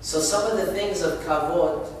 So some of the things of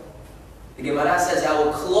kavod, the Gemara says,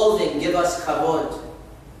 our clothing give us kavod.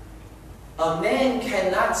 A man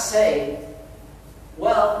cannot say,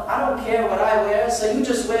 well, I don't care what I wear, so you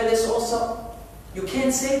just wear this also. You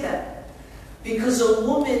can't say that. Because a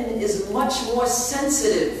woman is much more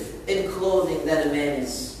sensitive in clothing than a man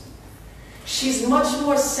is. She's much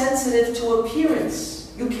more sensitive to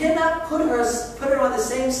appearance. You cannot put her on the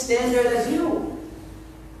same standard as you.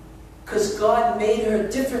 Because God made her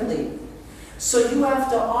differently. So you have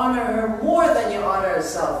to honor her more than you honor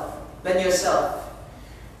yourself.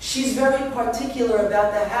 She's very particular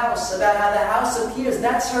about the house, about how the house appears.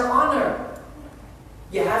 That's her honor.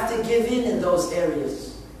 You have to give in those areas.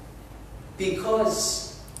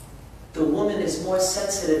 Because the woman is more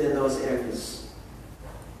sensitive in those areas.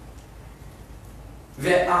 You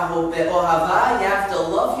have to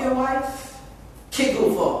love your wife,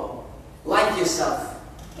 kigufo, like yourself.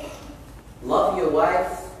 Love your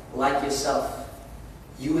wife like yourself.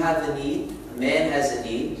 You have a need, a man has a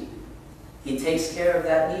need. He takes care of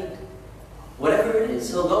that need. Whatever it is,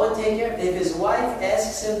 he'll go and take care of it. If his wife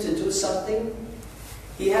asks him to do something,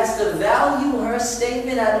 he has to value her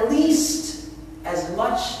statement at least as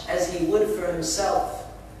much as he would for himself.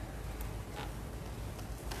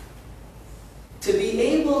 To be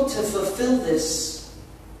able to fulfill this,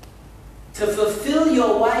 to fulfill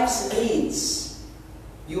your wife's needs,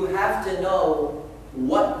 you have to know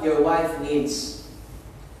what your wife needs.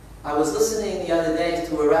 I was listening the other day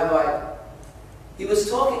to a rabbi. He was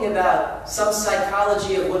talking about some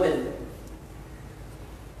psychology of women.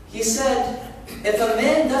 He said, if a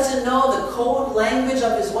man doesn't know the code language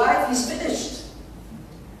of his wife, he's finished.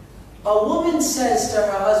 A woman says to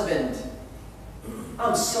her husband,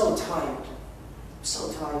 I'm so tired. I'm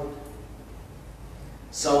so tired.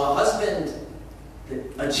 So a husband,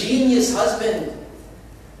 a genius husband,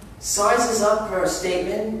 sizes up her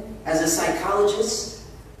statement as a psychologist,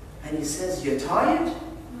 and he says, you're tired?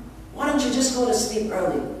 Why don't you just go to sleep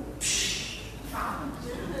early? Psh.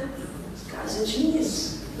 This guy's a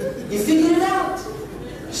genius. You figured it out.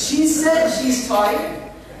 She said she's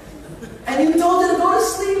tired, and you told her to go to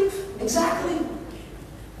sleep. Exactly.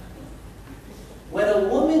 When a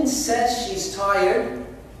woman says she's tired,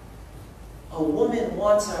 a woman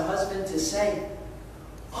wants her husband to say,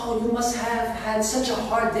 oh, you must have had such a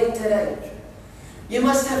hard day today. You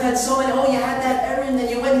must have had so many, oh, you had that errand, and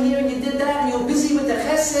you went here, and you did that, and you were busy with the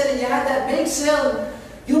chesed, and you had that bake sale.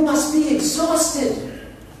 You must be exhausted.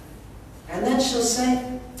 And then she'll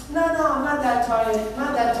say, no, I'm not that tired,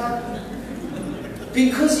 not that tired.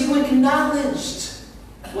 Because you acknowledged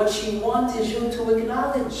what she wanted you to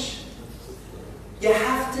acknowledge. You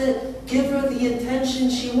have to give her the attention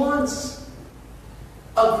she wants.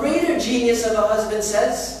 A greater genius of a husband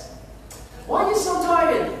says, why are you so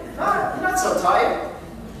tired? Ah, you're not so tired.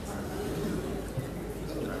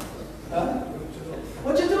 Huh?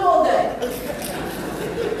 What'd you do all day?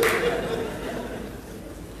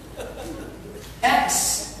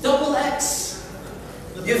 X, double X.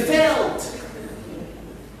 You failed.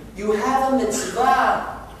 You have a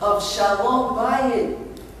mitzvah of Shalom Bayit.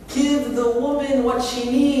 Give the woman what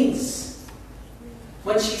she needs.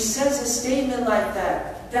 When she says a statement like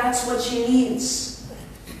that, that's what she needs.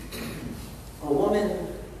 A woman,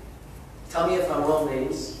 tell me if I'm wrong,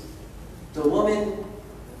 ladies. The woman,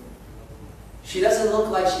 she doesn't look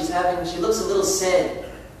like she looks a little sad.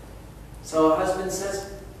 So her husband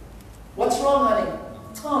says, what's wrong, honey?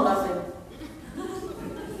 Oh, nothing.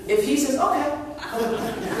 If he says, okay.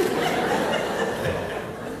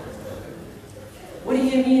 What do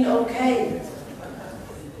you mean, okay?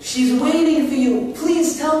 She's waiting for you.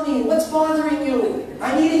 Please tell me, what's bothering you?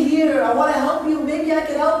 I need to hear. I want to help you. Maybe I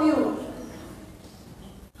can help you.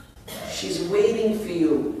 She's waiting for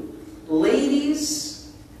you.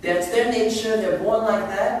 Ladies, that's their nature. They're born like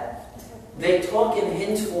that. They talk in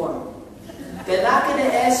hint form. They're not going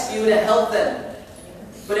to ask you to help them.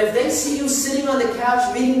 But if they see you sitting on the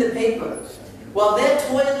couch reading the paper while they're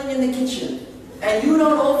toiling in the kitchen, and you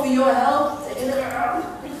don't offer your help,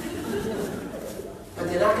 but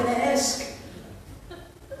they're not going to ask.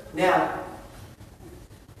 Now,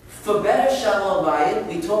 for better Shalom Bayit,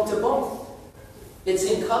 we talk to both. It's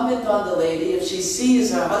incumbent on the lady, if she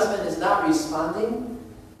sees her husband is not responding,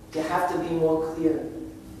 you have to be more clear.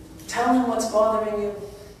 Tell him what's bothering you.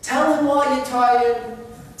 Tell him why you're tired.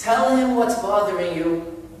 Tell him what's bothering you.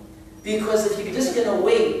 Because if you're just going to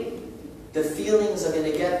wait, the feelings are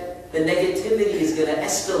going to get, the negativity is going to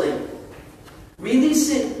escalate. Release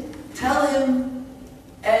it. Tell him,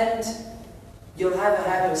 and you'll have a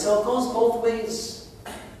habit. So it goes both ways.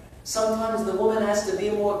 Sometimes the woman has to be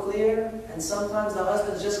more clear, and sometimes the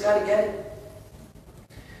husband's just got to get it.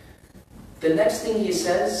 The next thing he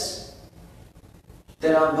says, the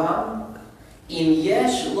Rambam, Im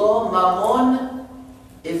yesh lo mamon,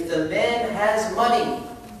 if the man has money,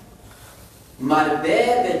 marbe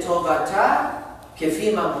betovata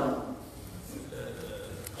kefi mamon.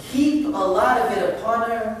 a lot of it upon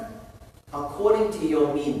her according to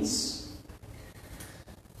your means.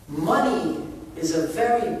 Money is a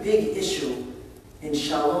very big issue in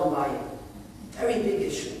Shalom Bayit. Very big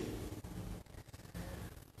issue.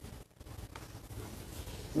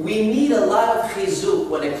 We need a lot of chizuk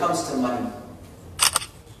when it comes to money.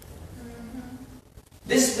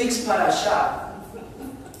 This week's parasha,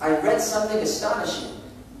 I read something astonishing.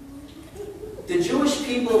 The Jewish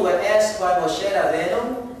people were asked by Moshe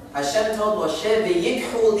Rabbeinu, Hashem told Moshe,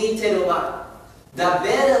 "V'yikhu li teruma."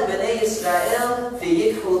 Daber el bnei Yisrael,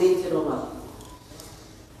 v'yikhu li teruma.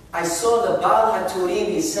 I saw the Baal HaTurim,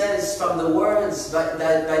 he says from the words, by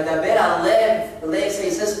Daber al Lev, he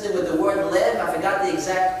says something with the word Lev, I forgot the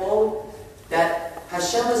exact quote, that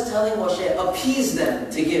Hashem was telling Moshe, appease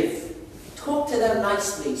them to give. Talk to them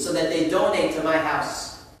nicely so that they donate to my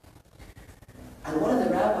house. And one of the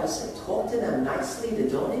rabbis said, talk to them nicely to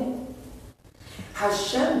donate?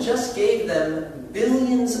 Hashem just gave them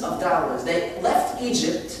billions of dollars. They left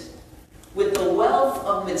Egypt with the wealth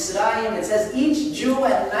of Mitzrayim. It says each Jew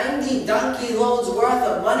had 90 donkey loads worth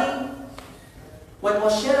of money. When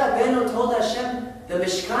Moshe Rabbeinu told Hashem, the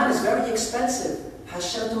Mishkan is very expensive,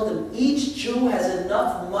 Hashem told him, each Jew has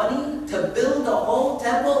enough money to build the whole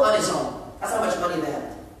temple on his own. That's how much money they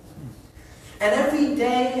had. And every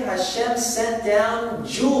day Hashem sent down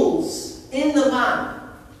jewels in the man.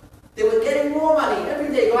 They were getting more money.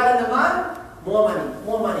 Every day, go out in the man, more money,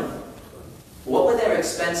 more money. What were their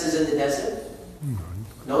expenses in the desert?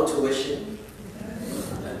 No tuition.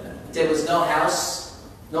 There was no house,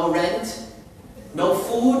 no rent, no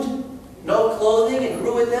food, no clothing. It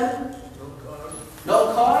grew with them.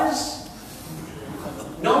 No cars.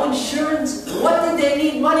 No insurance. What did they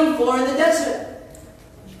need money for in the desert?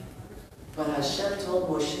 But Hashem told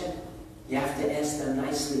Moshe, you have to ask them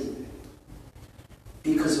nicely.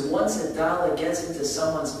 Because once a dollar gets into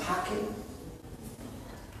someone's pocket,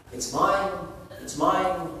 it's mine, it's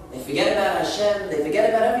mine. They forget about Hashem, they forget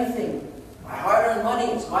about everything. My hard-earned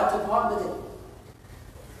money, it's hard to part with it.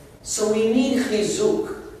 So we need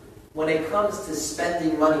chizuk when it comes to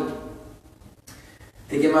spending money.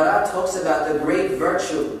 The Gemara talks about the great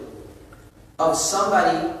virtue of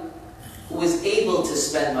somebody who is able to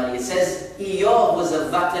spend money. It says, Iyov was a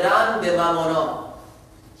vatran b'mamono.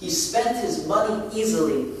 He spent his money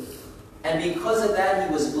easily, and because of that,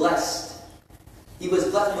 he was blessed. He was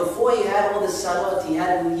blessed. Before he had all the sarot,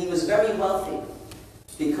 he was very wealthy,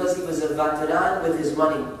 because he was a vatran with his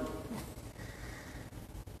money.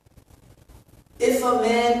 If a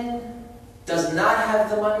man does not have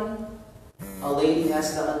the money, a lady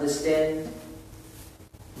has to understand,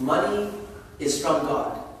 money is from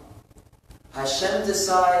God. Hashem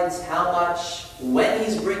decides how much, when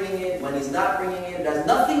he's bringing it, when he's not bringing it. It has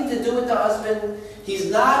nothing to do with the husband.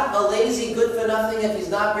 He's not a lazy good-for-nothing if he's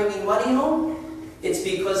not bringing money home. It's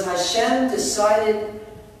because Hashem decided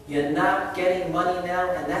you're not getting money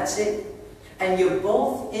now, and that's it. And you're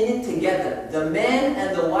both in it together. The man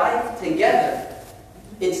and the wife together.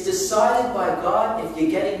 It's decided by God if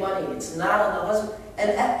you're getting money. It's not on the husband.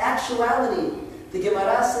 And actuality, the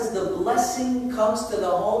Gemara says the blessing comes to the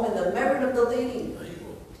home and the merit of the lady.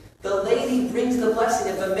 The lady brings the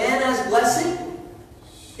blessing. If a man has blessing,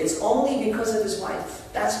 it's only because of his wife.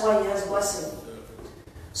 That's why he has blessing.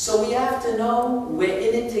 So we have to know we're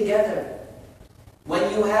in it together.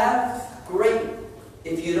 When you have, great.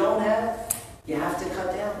 If you don't have, you have to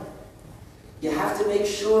cut down. You have to make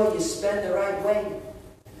sure you spend the right way.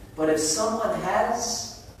 But if someone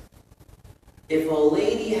has, if a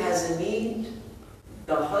lady has a need,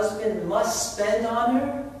 the husband must spend on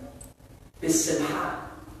her b'simha.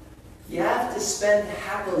 You have to spend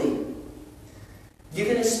happily. You're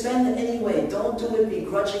going to spend anyway. Don't do it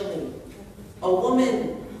begrudgingly. A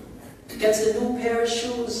woman gets a new pair of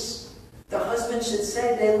shoes. The husband should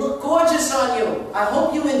say, they look gorgeous on you. I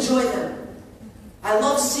hope you enjoy them. I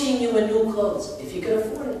love seeing you in new clothes, if you can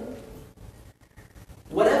afford it.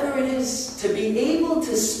 Whatever it is, to be able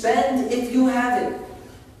to spend if you have it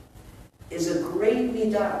is a great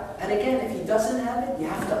midah. And again, if he doesn't have it, you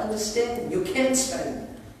have to understand, you can't spend.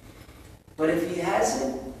 But if he has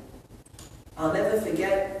it, I'll never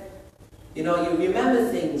forget, you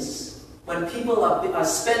remember things when people are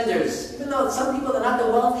spenders. Even though some people are not the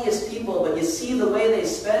wealthiest people, but you see the way they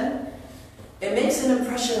spend, it makes an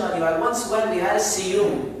impression on you. I once went, we had a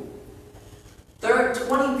siyum.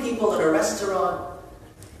 20 people in a restaurant,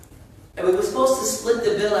 and we were supposed to split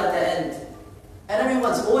the bill at the end. And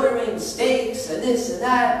everyone's ordering steaks and this and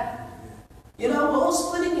that. We're all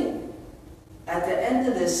splitting it. At the end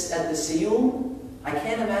of this, at the siyum, I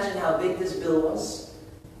can't imagine how big this bill was.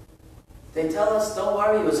 They tell us, don't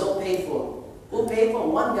worry, it was all paid for. Who paid for?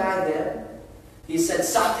 One guy there. He said,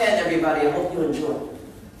 Satan, everybody, I hope you enjoy.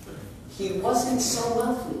 He wasn't so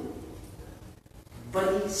wealthy.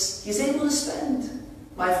 But he's able to spend.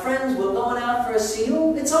 My friends, we're going out for a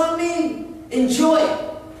siyum. It's on me. Enjoy it.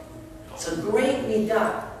 It's a great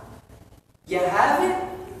midah. You have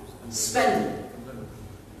it, spend it.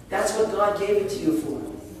 That's what God gave it to you for.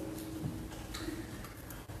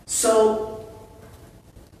 So,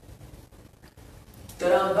 the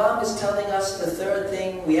Rambam is telling us the third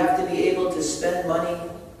thing, we have to be able to spend money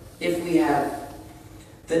if we have.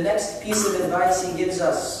 The next piece of advice he gives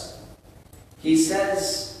us, he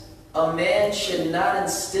says, a man should not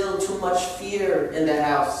instill too much fear in the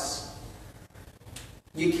house.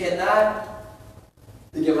 You cannot,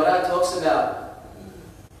 the Gemara talks about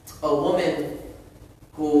a woman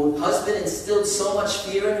whose husband instilled so much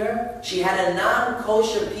fear in her, she had a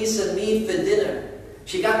non-kosher piece of meat for dinner.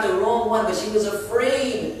 She got the wrong one, but she was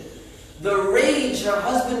afraid. The rage her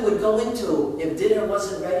husband would go into if dinner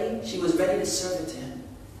wasn't ready, she was ready to serve it to him.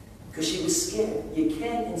 Because she was scared. You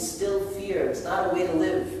can't instill fear. It's not a way to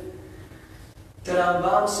live. The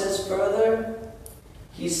Rambam says further,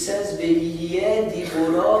 he says, "V'yeh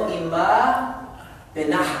diburo ima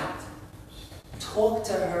benahat." Talk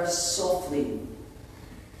to her softly.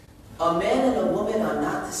 A man and a woman are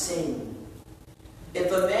not the same. If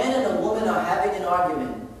a man and a woman are having an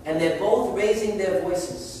argument, and they're both raising their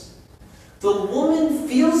voices, the woman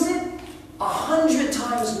feels it 100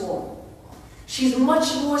 times more. She's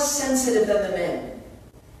much more sensitive than the man.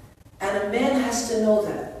 And a man has to know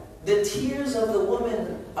that. The tears of the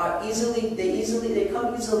woman are they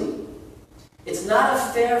come easily. It's not a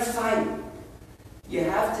fair fight. You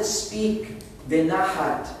have to speak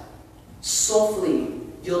benahat, softly.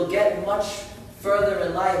 You'll get much further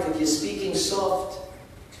in life if you're speaking soft.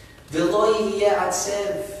 V'lo yihye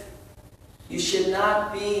atzev. You should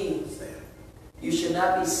not be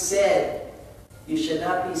sad. You should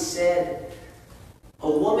not be sad. A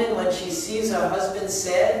woman, when she sees her husband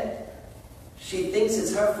sad, she thinks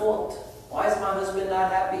it's her fault. Why is my husband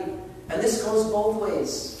not happy? And this goes both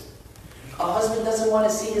ways. A husband doesn't want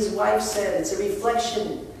to see his wife sad. It's a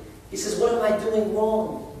reflection. He says, what am I doing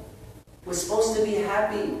wrong? We're supposed to be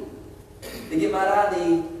happy. The Gemara,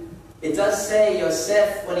 it does say,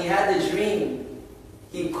 Yosef, when he had the dream,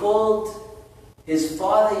 he called his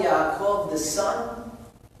father Yaakov the sun,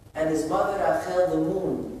 and his mother Rachel the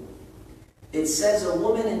moon. It says a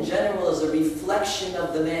woman in general is a reflection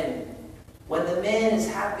of the man. When the man is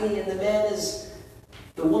happy and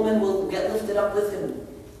the woman will get lifted up with him.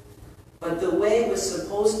 But the way we're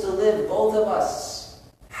supposed to live, both of us,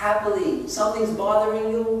 happily, something's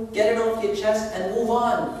bothering you, get it off your chest and move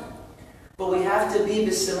on. But we have to be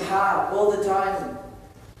b'simcha all the time.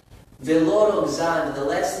 V'lo rogzan, the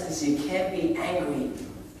last thing is you can't be angry.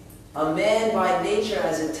 A man by nature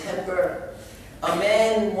has a temper. A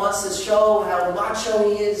man wants to show how macho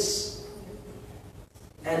he is.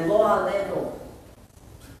 And lo alenu,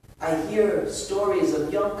 I hear stories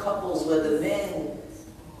of young couples where the man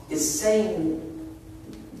is saying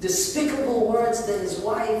despicable words to his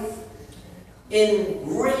wife in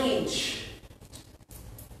rage.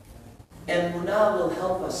 Emuna will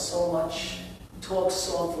help us so much. Talk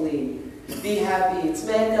softly. Be happy. It's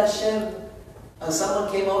man Hashem.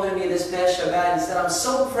 Someone came over to me this past Shabbat and said, I'm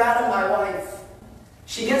so proud of my wife.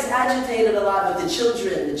 She gets agitated a lot with the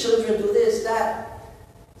children. The children do this, that.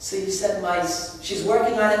 So he said, she's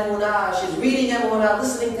working on Emuna, she's reading Emuna,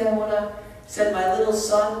 listening to Emuna. He said, my little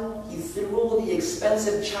son, he threw the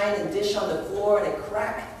expensive china dish on the floor and it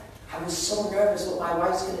cracked. I was so nervous what my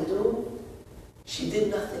wife's going to do. She did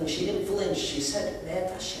nothing, she didn't flinch. She said,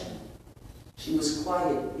 man Hashem. She was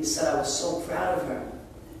quiet. He said, I was so proud of her.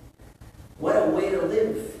 What a way to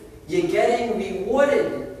live. You're getting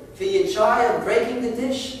rewarded for your child breaking the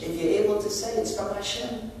dish if you're able to say it's from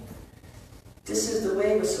Hashem. This is the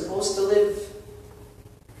way we're supposed to live.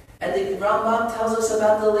 And the Rambam tells us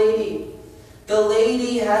about the lady. The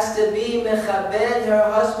lady has to be mechabed her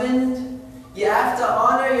husband. You have to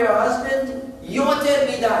honor your husband. Yoter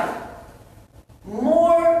midai.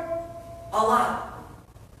 More, a lot.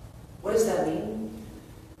 What does that mean?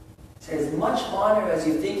 It says, as much honor as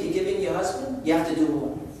you think you're giving your husband, you have to do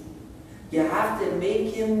more. You have to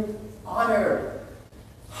make him honor.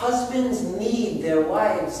 Husbands need their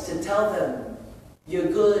wives to tell them, you're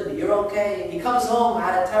good, you're okay. He comes home,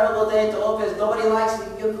 had a terrible day at the office, nobody likes me,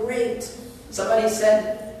 you're great. Somebody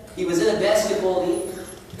said he was in a basketball league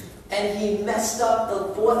and he messed up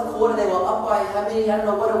the fourth quarter. They were up by how many, I don't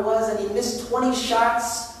know what it was, and he missed 20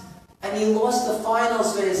 shots and he lost the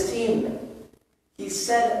finals for his team. He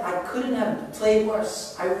said, I couldn't have played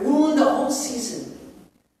worse. I ruined the whole season.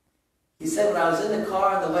 He said, when I was in the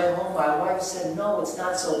car on the way home, my wife said, no, it's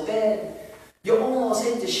not so bad. You almost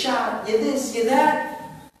hit the shot. You this, you that.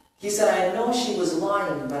 He said, I know she was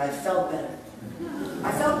lying, but I felt better.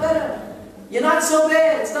 I felt better. You're not so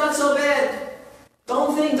bad. It's not so bad.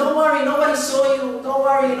 Don't think, don't worry, nobody saw you. Don't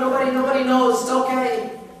worry, nobody knows. It's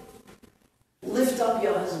okay. Lift up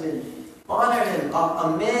your husband. Honor him.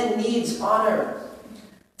 A man needs honor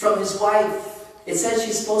from his wife. It says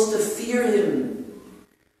she's supposed to fear him.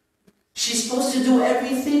 She's supposed to do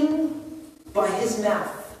everything by his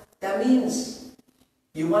mouth. That means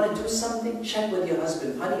you want to do something, check with your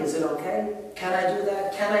husband. Honey, is it okay? Can I do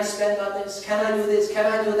that? Can I spend on this? Can I do this? Can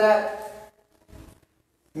I do that?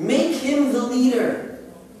 Make him the leader.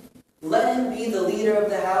 Let him be the leader of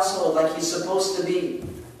the household like he's supposed to be.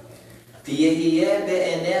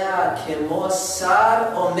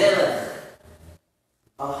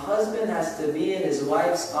 A husband has to be in his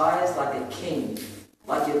wife's eyes like a king,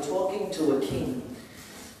 like you're talking to a king.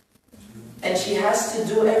 And she has to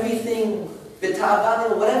do everything,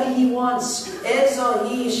 whatever he wants. What's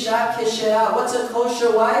a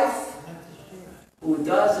kosher wife? Who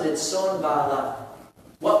does it, son ba'ala.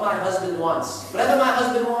 What my husband wants. Whatever my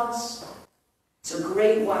husband wants. It's a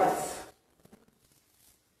great wife.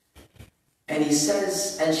 And he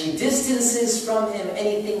says, and she distances from him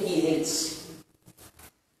anything he hates.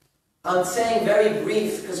 I'm saying very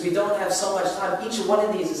brief because we don't have so much time. Each one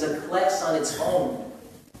of these is a class on its own.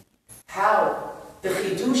 How? The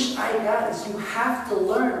chidush I got is you have to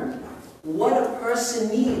learn what a person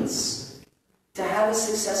needs to have a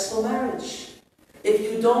successful marriage. If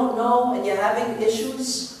you don't know and you're having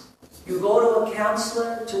issues, you go to a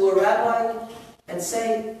counselor, to a rabbi, and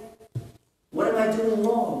say, what am I doing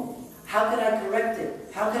wrong? How can I correct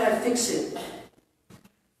it? How can I fix it?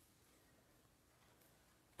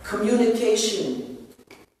 Communication,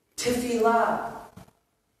 tefillah,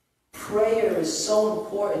 prayer is so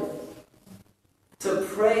important. To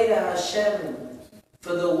pray to Hashem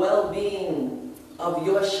for the well-being of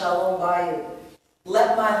your Shalom Bayit.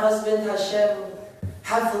 Let my husband Hashem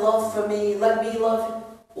have love for me. Let me love him.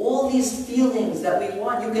 All these feelings that we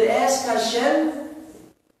want. You could ask Hashem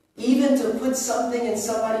even to put something in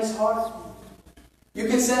somebody's heart. You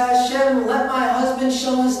could say, Hashem, let my husband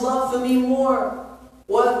show his love for me more.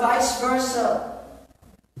 Or vice versa.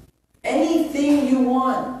 Anything you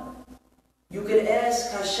want, you could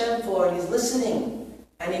ask Hashem for, and He's listening,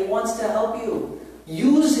 and He wants to help you.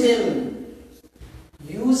 Use Him.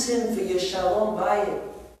 Use Him for your Shalom Bayit.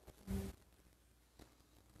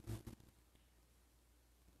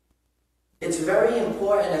 It's very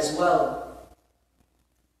important as well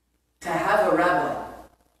to have a rabbi.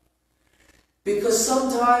 Because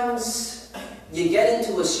sometimes you get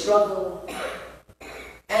into a struggle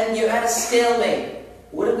and you're at a stalemate.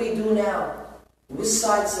 What do we do now? This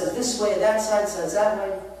side says this way, that side says that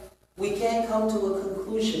way. We can't come to a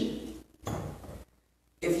conclusion.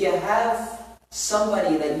 If you have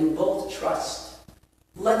somebody that you both trust,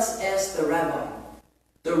 let's ask the rabbi.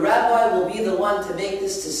 The rabbi will be the one to make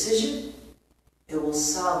this decision. It will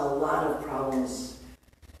solve a lot of problems.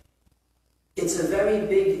 It's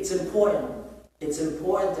important. It's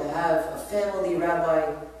important to have a family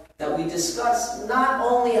rabbi that we discuss not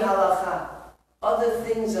only halakha, other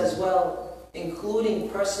things as well, including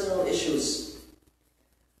personal issues.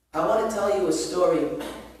 I want to tell you a story.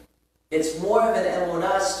 It's more of an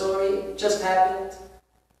Emuna story, it just happened,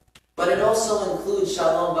 but it also includes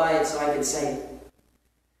Shalom Bayit, so I could say it.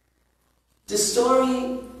 The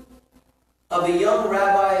story of a young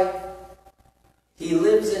rabbi. He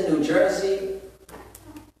lives in New Jersey,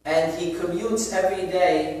 and he commutes every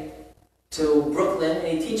day to Brooklyn, and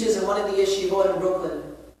he teaches in one of the yeshivot in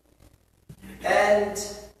Brooklyn. And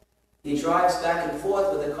he drives back and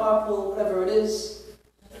forth with a carpool, whatever it is,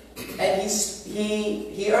 and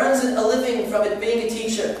he earns a living from it being a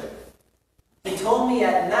teacher. He told me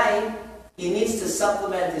at night he needs to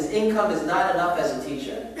supplement, his income is not enough as a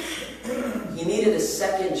teacher. He needed a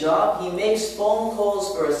second job. He makes phone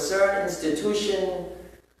calls for a certain institution,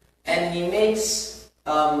 and he makes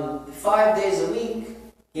 5 days a week.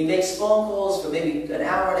 He makes phone calls for maybe an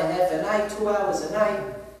hour and a half a night, 2 hours a night.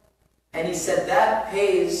 And he said that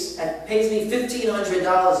pays me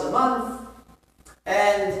 $1,500 a month,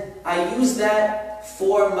 and I use that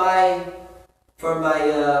for my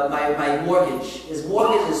mortgage. His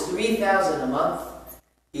mortgage is $3,000 a month.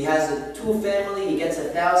 He has a 2-family. He gets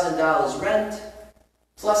 $1,000 rent,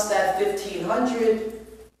 plus that $1,500.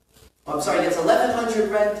 I'm sorry, he gets $1,100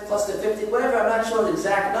 rent plus the $50, whatever. I'm not sure the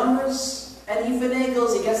exact numbers. And he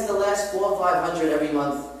finagles. He gets the last $400 or $500 every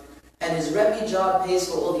month. And his Rabbi job pays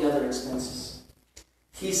for all the other expenses.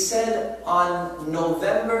 He said on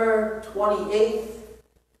November 28th,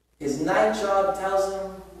 his night job tells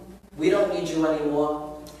him, we don't need you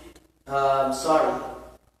anymore. Sorry,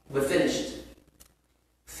 we're finished.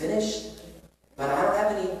 Finished? But I don't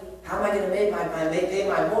have any, how am I going to pay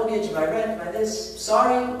my mortgage, my rent, my this?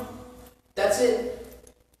 Sorry, that's it.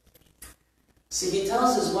 See, he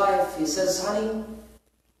tells his wife, he says, honey,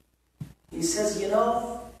 he says, you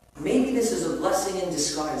know, maybe this is a blessing in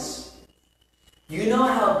disguise. You know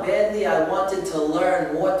how badly I wanted to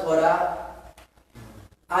learn more Torah?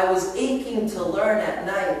 I was aching to learn at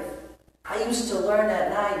night. I used to learn at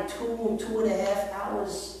night 2.5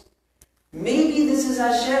 hours. Maybe this is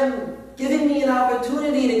Hashem giving me an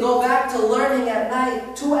opportunity to go back to learning at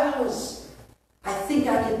night 2 hours. I think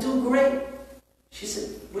I can do great. She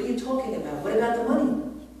said, what are you talking about? What about the money?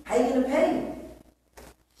 How are you going to pay?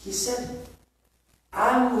 He said,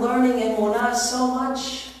 I'm learning Emuna so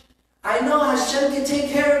much. I know Hashem can take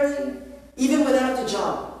care of me, even without the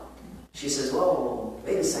job. She says, whoa,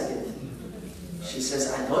 wait a second. She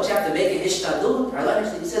says, don't you have to make an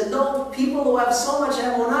ishtadlut? He says, no, people who have so much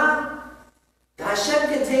Emuna, Hashem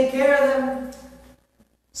can take care of them.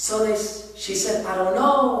 So she said, I don't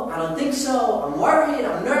know, I don't think so, I'm worried,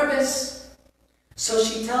 I'm nervous. So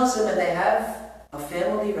she tells him, and they have a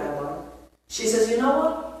family rabbi. She says, you know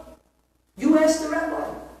what? You ask the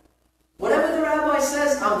rabbi. Whatever the rabbi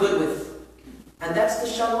says, I'm good with. And that's the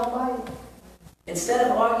Shalom Bayit. Instead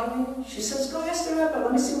of arguing, she says, go ask the rabbi,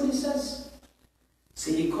 let me see what he says.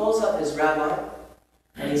 So he calls up his rabbi,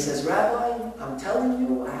 and he says, Rabbi, I'm telling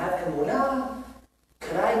you, I have Emuna.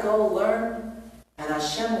 Could I go learn, and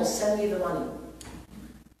Hashem will send me the money?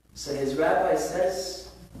 So his rabbi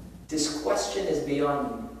says, this question is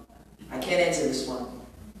beyond me. I can't answer this one.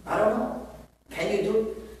 I don't know. Can you do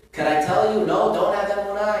it? Can I tell you, no, don't have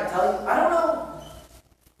Emuna? I tell you, I don't know.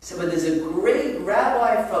 He said, but there's a great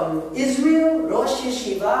rabbi from Israel, Rosh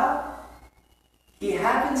Yeshiva. He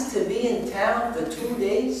happens to be in town for 2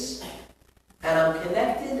 days, and I'm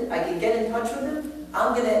connected. I can get in touch with him.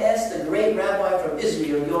 I'm going to ask the great rabbi from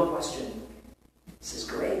Israel your question. He says,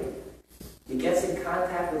 great. He gets in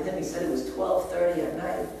contact with him. He said it was 12:30 at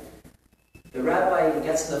night. The rabbi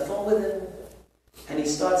gets on the phone with him, and he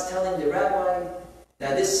starts telling the rabbi,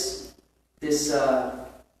 now he's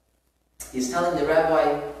telling the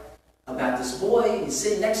rabbi about this boy. He's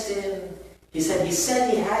sitting next to him. He said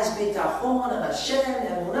he has bitachon and Hashem and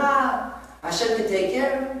Emuna. Hashem can take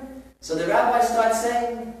care of him. So the rabbi starts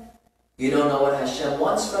saying, you don't know what Hashem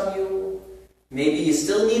wants from you. Maybe you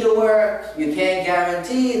still need to work. You can't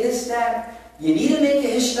guarantee this, that. You need to make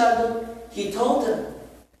a hishtadlut. He told him,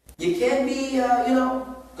 you can't be,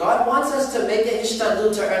 God wants us to make a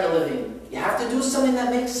hishtadlut to earn a living. You have to do something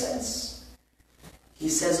that makes sense. He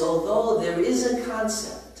says, although there is a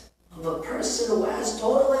concept of a person who has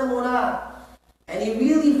total emunah, and he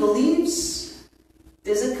really believes,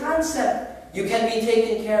 there's a concept you can be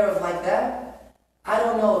taken care of like that. I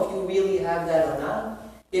don't know if you really have that or not.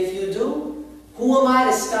 If you do, who am I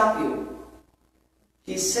to stop you?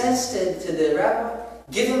 He says to the rabbi,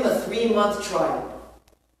 give him a 3-month trial.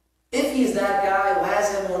 If he's that guy who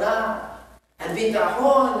has emunah and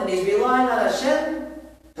bitachon and he's relying on Hashem,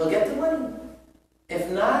 he'll get the money. If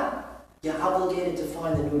not, you're obligated to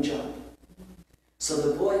find a new job. So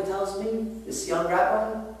the boy tells me, this young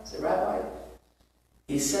rabbi,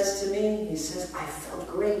 he says to me, I felt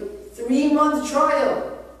great. 3-month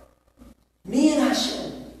trial. Me and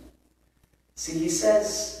Hashem. See, he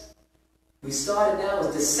says, we started now, it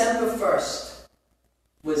was December 1st.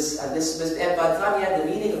 By the time he had the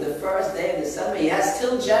meeting of the first day of December, he has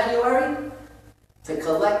till January to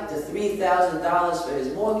collect the $3,000 for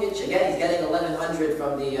his mortgage. Again, he's getting $1,100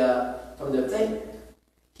 from the thing.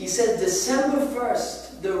 He said December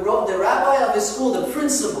 1st, the rabbi of his school, the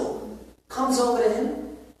principal, comes over to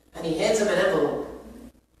him and he hands him an envelope.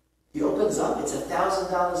 He opens up, it's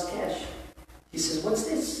 $1,000 cash. He says, what's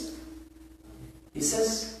this? He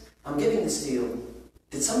says, I'm giving this to you.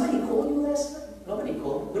 Did somebody call you last night? Nobody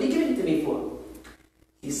called. What are you giving it to me for?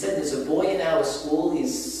 He said, there's a boy in our school,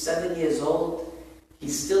 he's 7 years old. He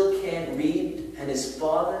still can't read, and his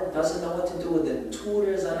father doesn't know what to do with him.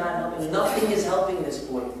 Tutors are not helping. Nothing is helping this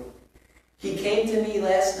boy. He came to me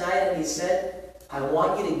last night and he said, I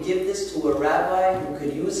want you to give this to a rabbi who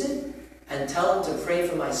could use it and tell him to pray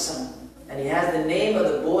for my son. And he has the name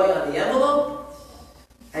of the boy on the envelope.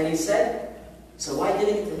 And he said, so why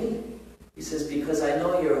giving it to me? He says, because I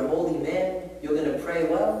know you're a holy man. You're going to pray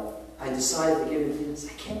well. I decided to give it to you.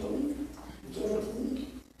 I can't believe it. You gave it to me.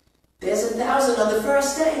 There's $1,000 on the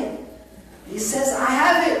first day. He says, I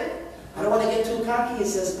have it. I don't want to get too cocky. He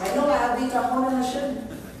says, I know I have bitachon and Hashem.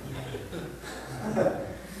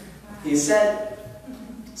 He said,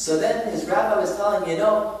 so then his rabbi was telling him,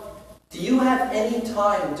 do you have any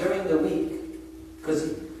time during the week?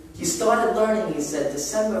 Because he started learning, he said,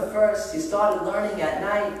 December 1st, he started learning at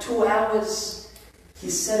night, 2 hours. He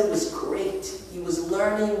said it was great. He was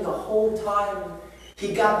learning the whole time.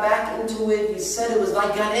 He got back into it. He said it was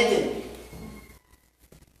like Gan Eden.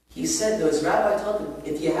 He said, his rabbi told him,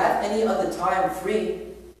 if you have any other time free,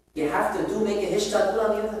 you have to make a hishtadlut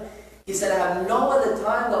on the other. He said, I have no other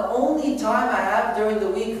time. The only time I have during the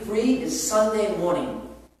week free is Sunday morning.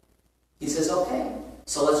 He says, okay,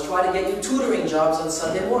 so let's try to get you tutoring jobs on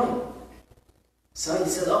Sunday morning. So he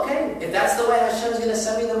says, okay, if that's the way Hashem's going to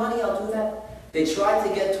send me the money, I'll do that. They tried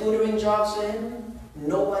to get tutoring jobs for him.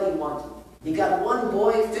 Nobody wanted. He got one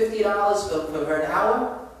boy, $50 for an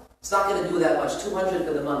hour. It's not going to do that much, $200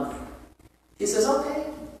 for the month. He says, okay,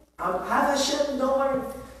 I'll have Hashem, don't worry.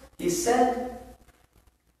 He said,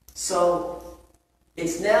 so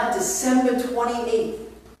it's now December 28th.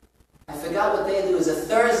 I forgot what day it was, a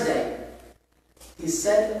Thursday. He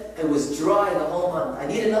said it was dry the whole month. I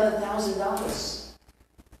need another $1,000.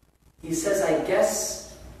 He says, I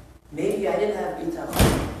guess maybe I didn't have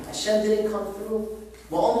bitachon. Hashem didn't come through.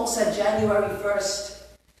 We're almost at January 1st.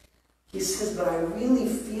 He says, but I really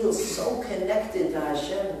feel so connected to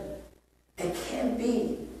Hashem. It can't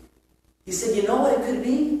be. He said, you know what it could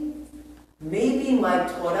be? Maybe my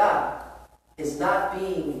Torah is not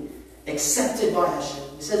being accepted by Hashem.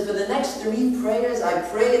 He says, for the next 3 prayers, I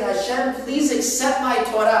prayed, Hashem, please accept my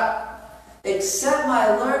Torah. Accept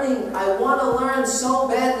my learning. I want to learn so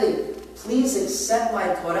badly. Please accept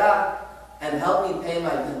my Torah and help me pay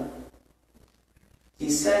my bill. He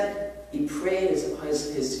said, he prayed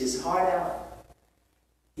his heart out.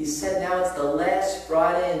 He said, now it's the last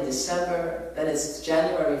Friday in December, then it's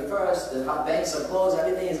January 1st, the banks are closed,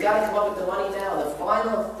 everything. He's got to come up with the money now. The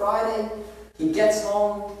final Friday, he gets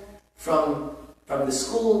home from the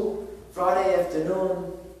school, Friday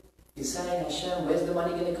afternoon. He's saying, Hashem, where's the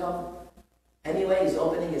money going to come? Anyway, he's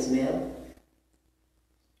opening his mail.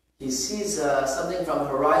 He sees something from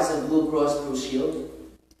Horizon Blue Cross Blue Shield.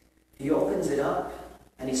 He opens it up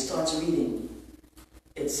and he starts reading.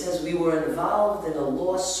 It says we were involved in a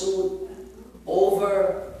lawsuit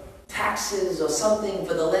over taxes or something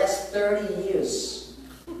for the last 30 years.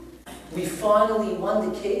 We finally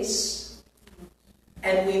won the case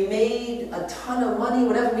and we made a ton of money,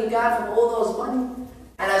 whatever we got from all those money.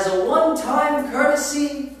 And as a one-time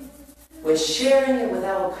courtesy, we're sharing it with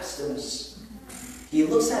our customers. He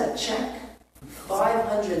looks at a check,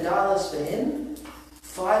 $500 for him,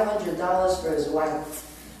 $500 for his wife.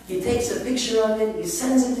 He takes a picture of it, he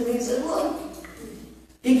sends it to me, he says, look,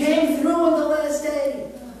 he came through on the last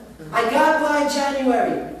day. I got by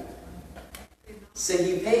January. So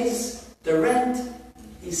he pays the rent.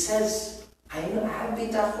 He says, I have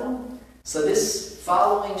bitachon. So this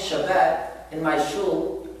following Shabbat in my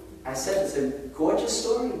shul, I said, it's a gorgeous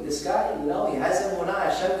story. This guy, he has Emuna,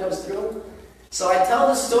 Hashem comes through. So I tell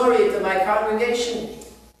the story to my congregation.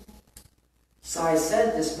 So I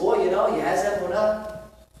said, this boy, he has Emuna.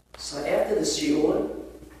 So after the shiur,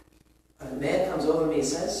 a man comes over to me and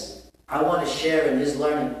says, I want to share in his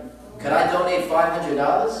learning. Could I donate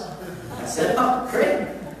 $500? I said, oh, great.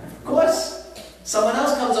 Of course. Someone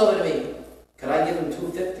else comes over to me. Could I give him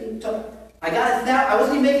 $250? I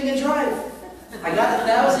wasn't even making a drive. I got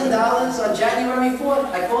 $1,000 on January 4th.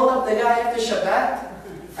 I called up the guy after Shabbat.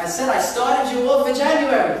 I said, I started you off for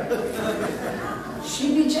January.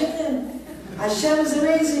 She rejected. Hashem is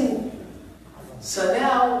amazing. So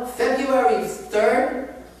now, February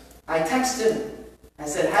 3rd, I text him. I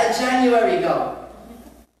said, how'd January go?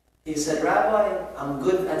 He said, Rabbi, I'm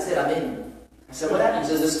good. I said, I'm in. I said, what happened? He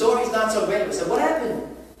says, the story's not so great. I said, what happened?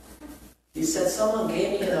 He said, someone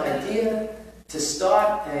gave me an idea to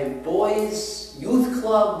start a boys' youth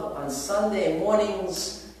club on Sunday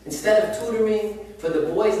mornings instead of tutoring for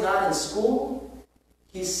the boys not in school.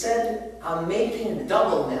 He said, I'm making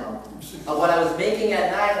double now of what I was making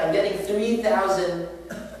at night. I'm getting $3,000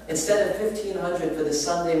 instead of $1,500 for the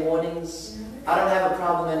Sunday mornings. I don't have a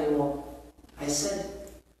problem anymore. I said,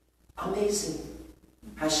 amazing.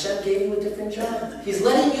 Hashem gave you a different job. He's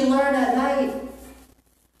letting you learn at night.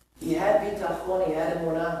 He had bitachon, he had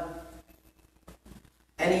Emuna.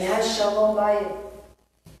 And he has Shalom Bayit.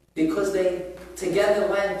 Because they together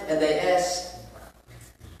went and they asked.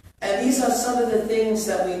 And these are some of the things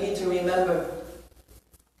that we need to remember.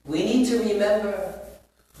 We need to remember,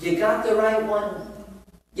 you got the right one.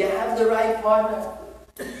 You have the right partner.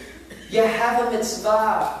 You have a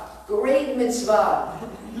mitzvah, great mitzvah,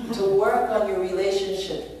 to work on your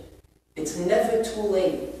relationship. It's never too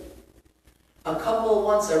late. A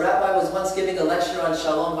rabbi was once giving a lecture on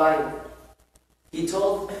Shalom Bayit.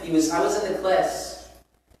 I was in the class.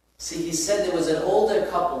 See, he said there was an older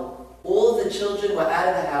couple. All of the children were out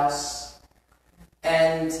of the house.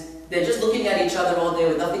 And they're just looking at each other all day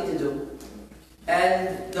with nothing to do.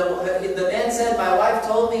 And the man said, my wife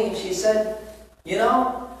told me, she said, we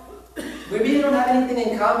really don't have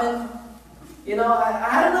anything in common. I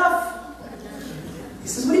had enough. He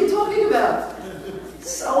says, what are you talking about? He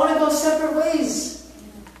says, I want to go separate ways.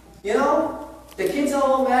 The kids are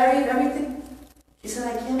all married, everything. He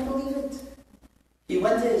said, I can't believe it. He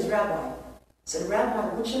went to his rabbi. He said,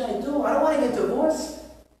 Rabbi, what should I do? I don't want to get divorced.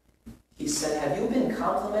 He said, have you been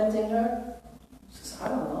complimenting her? He says, I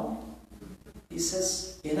don't know. He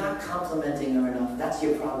says, you're not complimenting her enough. That's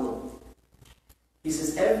your problem. He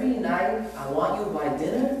says, every night I want you by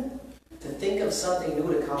dinner to think of something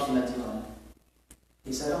new to compliment you on.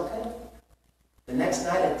 He said, okay. The next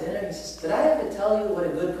night at dinner, he says, did I ever tell you what a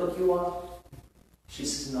good cook you are? She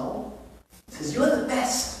says, no. He says, you're the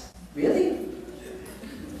best. Really?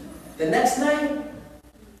 The next night,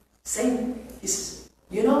 same. He says,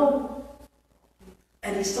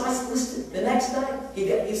 and he starts listening. The next night,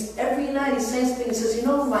 every night he says things. He says,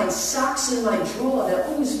 my socks in my drawer, they're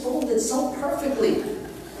always folded so perfectly.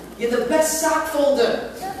 You're the best sock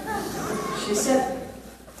folder. She said,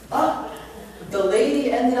 the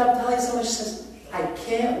lady ended up telling someone, she says, I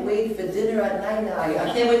can't wait for dinner at night now.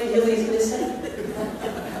 I can't wait to hear what he's going to say.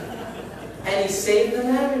 And he saved the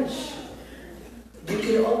marriage. You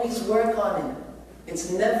can always work on it. It's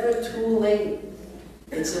never too late.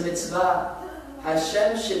 It's a mitzvah.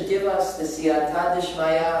 Hashem should give us the siyata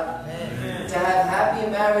d'shmaya to have happy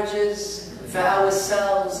marriages for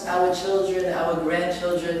ourselves, our children, our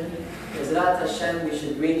grandchildren. Bezrat Hashem, we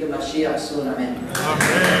should greet the Mashiach soon. Amen.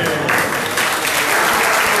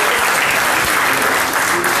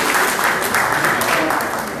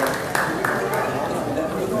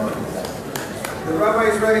 The Rabbi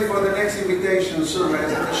is ready for the next invitation soon.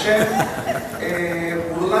 As Hashem,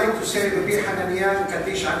 we would like to say Rabbi Hananiah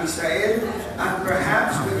Kaddish Am Yisrael, and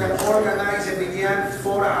perhaps we can organize a minyan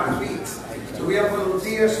for Arvit. So we have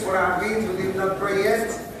volunteers for Arvit who did not pray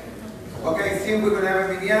yet. Okay, I think we're going to have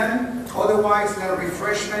a minyan. Otherwise, there are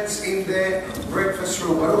refreshments in the breakfast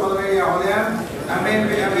room. Baruch Adonai Haolam. Amen.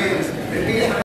 Amen.